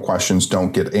paranormal questions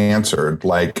don't get answered.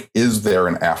 Like, is there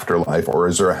an afterlife, or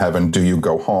is there a heaven? Do you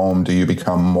go home? Do you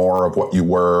become more of what you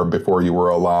were before you were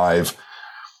alive?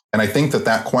 And I think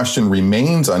that question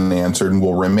remains unanswered and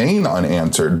will remain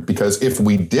unanswered, because if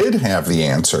we did have the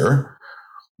answer,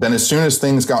 then as soon as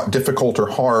things got difficult or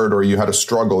hard, or you had a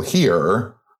struggle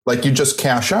here, like you just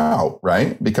cash out,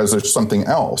 right? Because there's something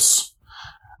else.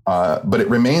 But it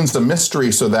remains a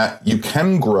mystery, so that you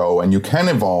can grow and you can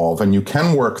evolve and you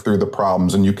can work through the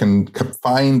problems and you can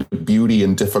find beauty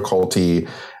in difficulty.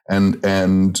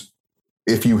 And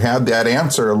if you had that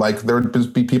answer, like there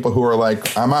would be people who are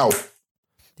like, I'm out.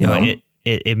 You know,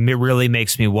 it really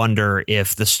makes me wonder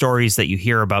if the stories that you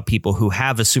hear about people who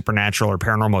have a supernatural or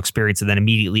paranormal experience and then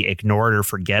immediately ignore it or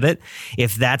forget it,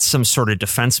 if that's some sort of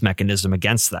defense mechanism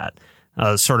against that,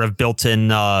 sort of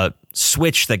built-in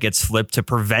switch that gets flipped to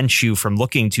prevent you from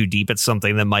looking too deep at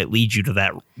something that might lead you to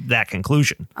that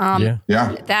conclusion.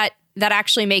 That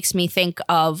actually makes me think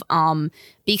of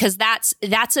because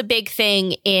that's a big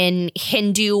thing in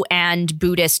Hindu and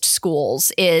Buddhist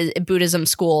schools, Buddhism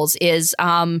schools is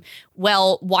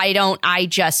well, why don't I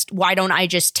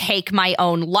just take my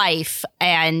own life,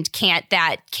 and can't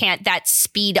that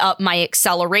speed up my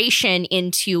acceleration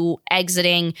into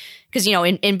exiting? Because, you know,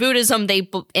 in Buddhism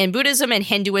and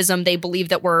Hinduism, they believe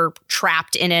that we're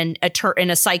trapped in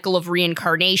a cycle of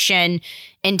reincarnation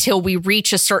until we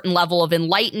reach a certain level of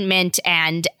enlightenment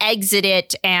and exit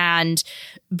it. And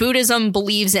Buddhism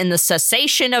believes in the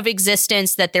cessation of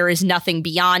existence, that there is nothing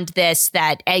beyond this,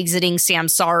 that exiting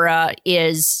samsara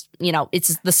is, you know,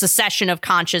 it's the cessation of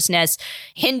consciousness.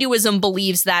 Hinduism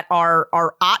believes that our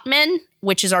Atman,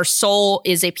 which is our soul,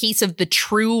 is a piece of the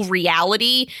true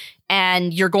reality,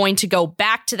 and you're going to go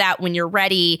back to that when you're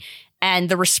ready. And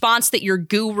the response that your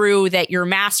guru, that your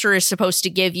master is supposed to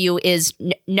give you is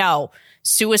no.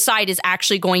 Suicide is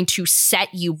actually going to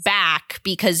set you back,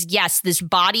 because yes, this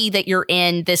body that you're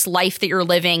in, this life that you're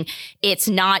living, it's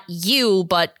not you,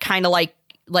 but kind of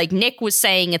like Nick was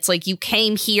saying, it's like you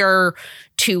came here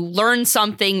to learn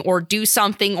something or do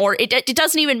something, or it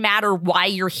doesn't even matter why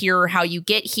you're here or how you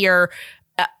get here.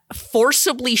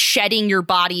 Forcibly shedding your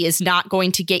body is not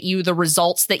going to get you the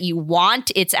results that you want.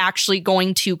 It's actually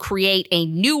going to create a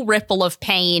new ripple of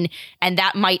pain, and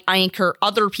that might anchor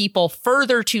other people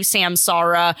further to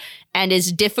samsara. And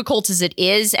as difficult as it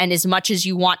is, and as much as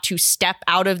you want to step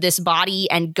out of this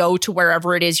body and go to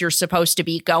wherever it is you're supposed to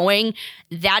be going,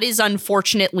 that is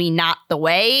unfortunately not the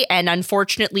way. And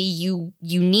unfortunately, you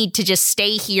need to just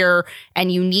stay here,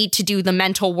 and you need to do the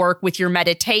mental work with your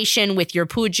meditation, with your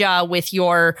puja, with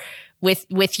your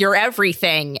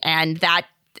everything. And that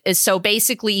is, so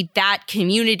basically that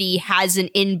community has an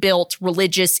inbuilt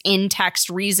religious in-text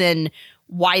reason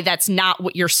why that's not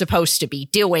what you're supposed to be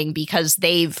doing, because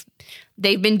they've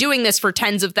been doing this for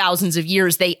tens of thousands of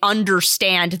years. They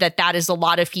understand that that is a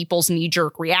lot of people's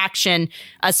knee-jerk reaction,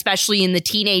 especially in the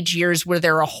teenage years where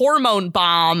they're a hormone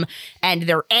bomb and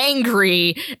they're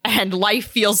angry and life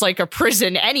feels like a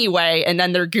prison anyway. And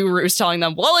then their guru is telling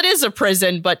them, well, it is a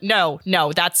prison, but no,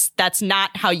 that's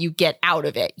not how you get out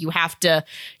of it. You have to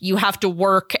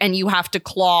work, and you have to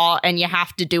claw, and you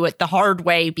have to do it the hard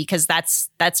way, because that's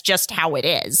just how it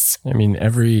is. I mean,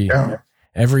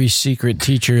 every secret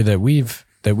teacher that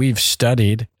we've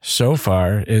studied so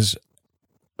far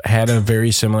had a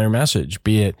very similar message,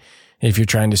 be it if you're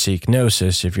trying to seek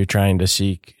gnosis, if you're trying to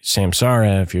seek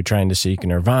samsara, if you're trying to seek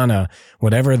nirvana,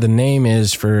 whatever the name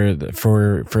is for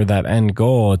that end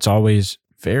goal, it's always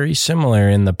very similar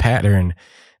in the pattern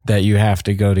that you have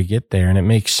to go to get there. And it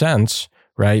makes sense,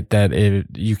 right? That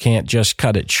you can't just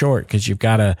cut it short, because you've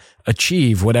got to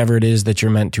achieve whatever it is that you're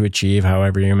meant to achieve,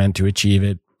 however you're meant to achieve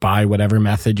it, by whatever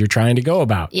method you're trying to go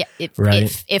about. Yeah.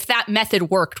 If that method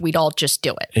worked, we'd all just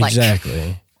do it.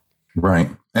 Exactly. Right.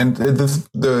 And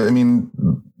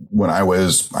when I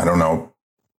was,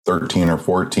 13 or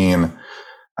 14,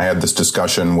 I had this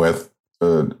discussion with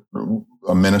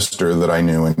a minister that I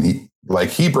knew, and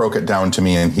he broke it down to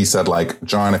me, and he said, like,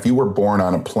 John, if you were born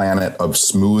on a planet of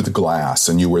smooth glass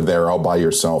and you were there all by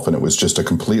yourself, and it was just a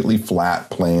completely flat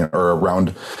plane or a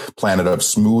round planet of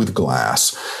smooth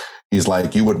glass, he's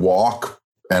like, you would walk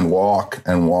and walk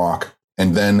and walk.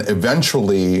 And then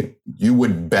eventually you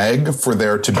would beg for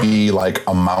there to be like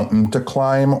a mountain to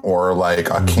climb, or like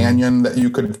a canyon that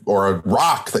you could, or a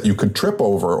rock that you could trip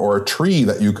over, or a tree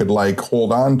that you could like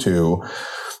hold on to.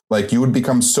 Like, you would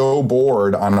become so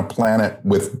bored on a planet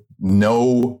with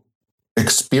no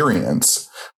experience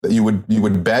that you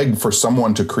would beg for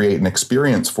someone to create an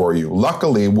experience for you.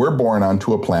 Luckily, we're born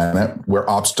onto a planet where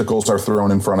obstacles are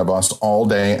thrown in front of us all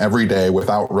day, every day,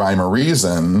 without rhyme or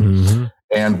reason. Mm-hmm.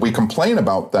 And we complain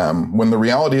about them, when the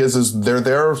reality is they're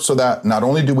there so that not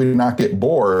only do we not get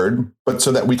bored, but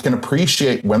so that we can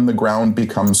appreciate when the ground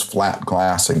becomes flat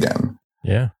glass again.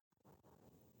 Yeah.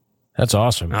 That's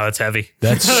awesome. Oh, that's heavy.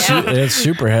 That's it's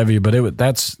super heavy, but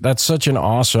that's such an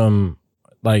awesome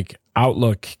like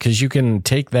outlook, because you can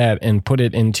take that and put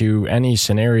it into any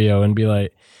scenario and be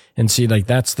like, and see like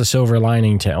that's the silver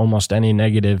lining to almost any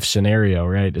negative scenario,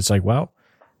 right? It's like, well,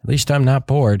 at least I'm not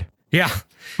bored. Yeah.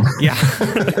 Yeah.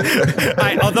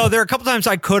 Although there are a couple times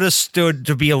I could have stood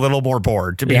to be a little more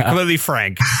bored, to be completely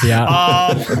frank.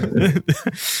 Yeah.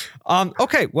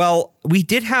 Okay. Well, we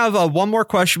did have one more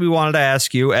question we wanted to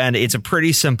ask you, and it's a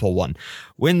pretty simple one.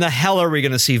 When the hell are we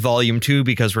going to see Volume 2?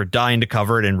 Because we're dying to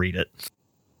cover it and read it.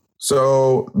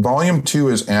 So Volume 2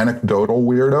 is Anecdotal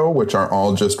Weirdo, which are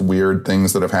all just weird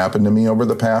things that have happened to me over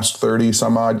the past 30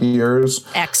 some odd years.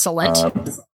 Excellent.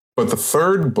 But the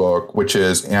third book, which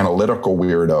is Analytical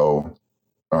Weirdo,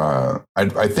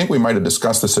 I think we might have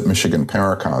discussed this at Michigan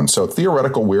Paracon. So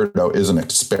Theoretical Weirdo is an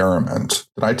experiment.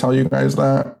 Did I tell you guys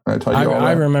that? Did I tell you all that?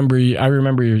 I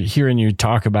remember hearing you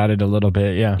talk about it a little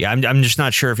bit. Yeah. Yeah. I'm just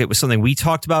not sure if it was something we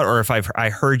talked about or if I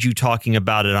heard you talking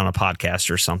about it on a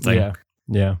podcast or something. Yeah.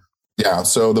 Yeah. Yeah.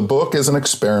 So the book is an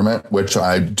experiment, which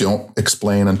I don't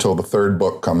explain until the third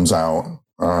book comes out.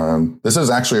 This is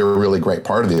actually a really great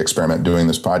part of the experiment, doing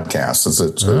this podcast.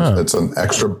 It's an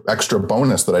extra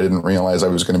bonus that I didn't realize I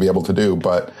was going to be able to do.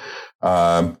 But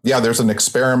there's an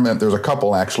experiment. There's a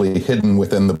couple actually hidden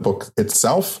within the book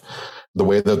itself. The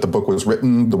way that the book was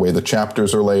written, the way the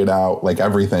chapters are laid out, like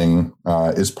everything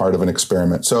is part of an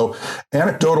experiment. So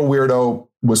Anecdotal Weirdo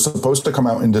was supposed to come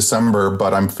out in December,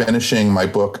 but I'm finishing my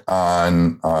book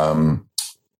on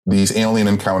these alien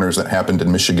encounters that happened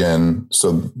in Michigan.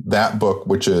 So that book,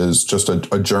 which is just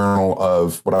a journal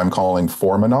of what I'm calling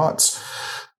Formanauts,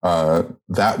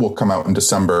 that will come out in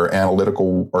December.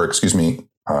 Anecdotal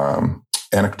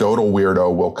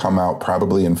Weirdo will come out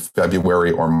probably in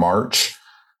February or March.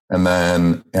 And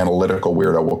then Analytical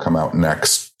Weirdo will come out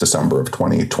next December of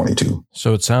 2022.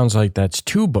 So it sounds like that's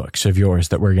two books of yours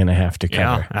that we're going to have to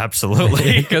cover. Yeah,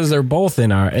 absolutely. Because they're both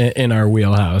in our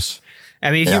wheelhouse.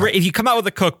 I mean, if you come out with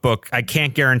a cookbook, I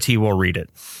can't guarantee we'll read it.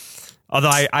 Although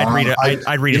I'd read it.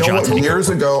 I'd read it. Johnson. Years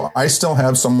ago, I still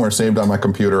have somewhere saved on my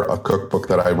computer a cookbook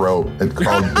that I wrote. It's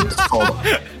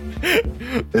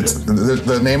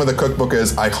the name of the cookbook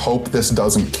is "I Hope This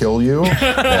Doesn't Kill You,"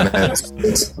 and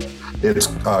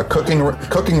it's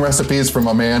cooking recipes from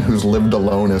a man who's lived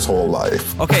alone his whole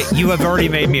life. Okay, you have already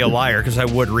made me a liar because I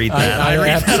would read that. I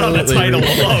read that on the title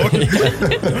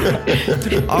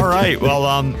alone. All right.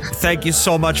 Well, thank you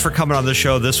so much for coming on the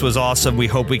show. This was awesome. We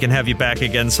hope we can have you back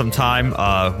again sometime.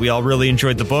 We all really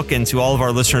enjoyed the book, and to all of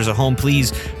our listeners at home,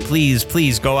 please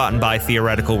go out and buy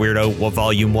Theoretical Weirdo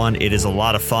Volume 1. It is a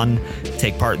lot of fun.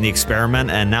 Take part in the experiment,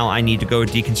 and now I need to go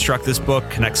deconstruct this book,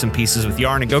 connect some pieces with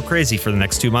yarn, and go crazy for the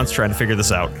next 2 months trying to figure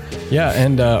this out. Yeah,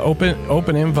 and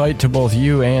open invite to both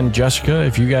you and Jessica.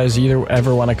 If you guys either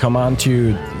ever want to come on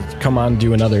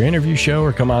do another interview show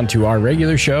or come on to our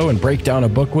regular show and break down a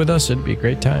book with us, it'd be a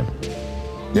great time.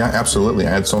 Yeah, absolutely. I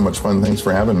had so much fun. Thanks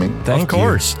for having me. Of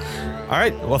course. All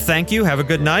right. Well, thank you. Have a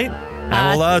good night,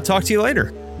 and we'll talk to you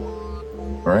later.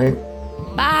 All right.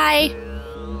 Bye.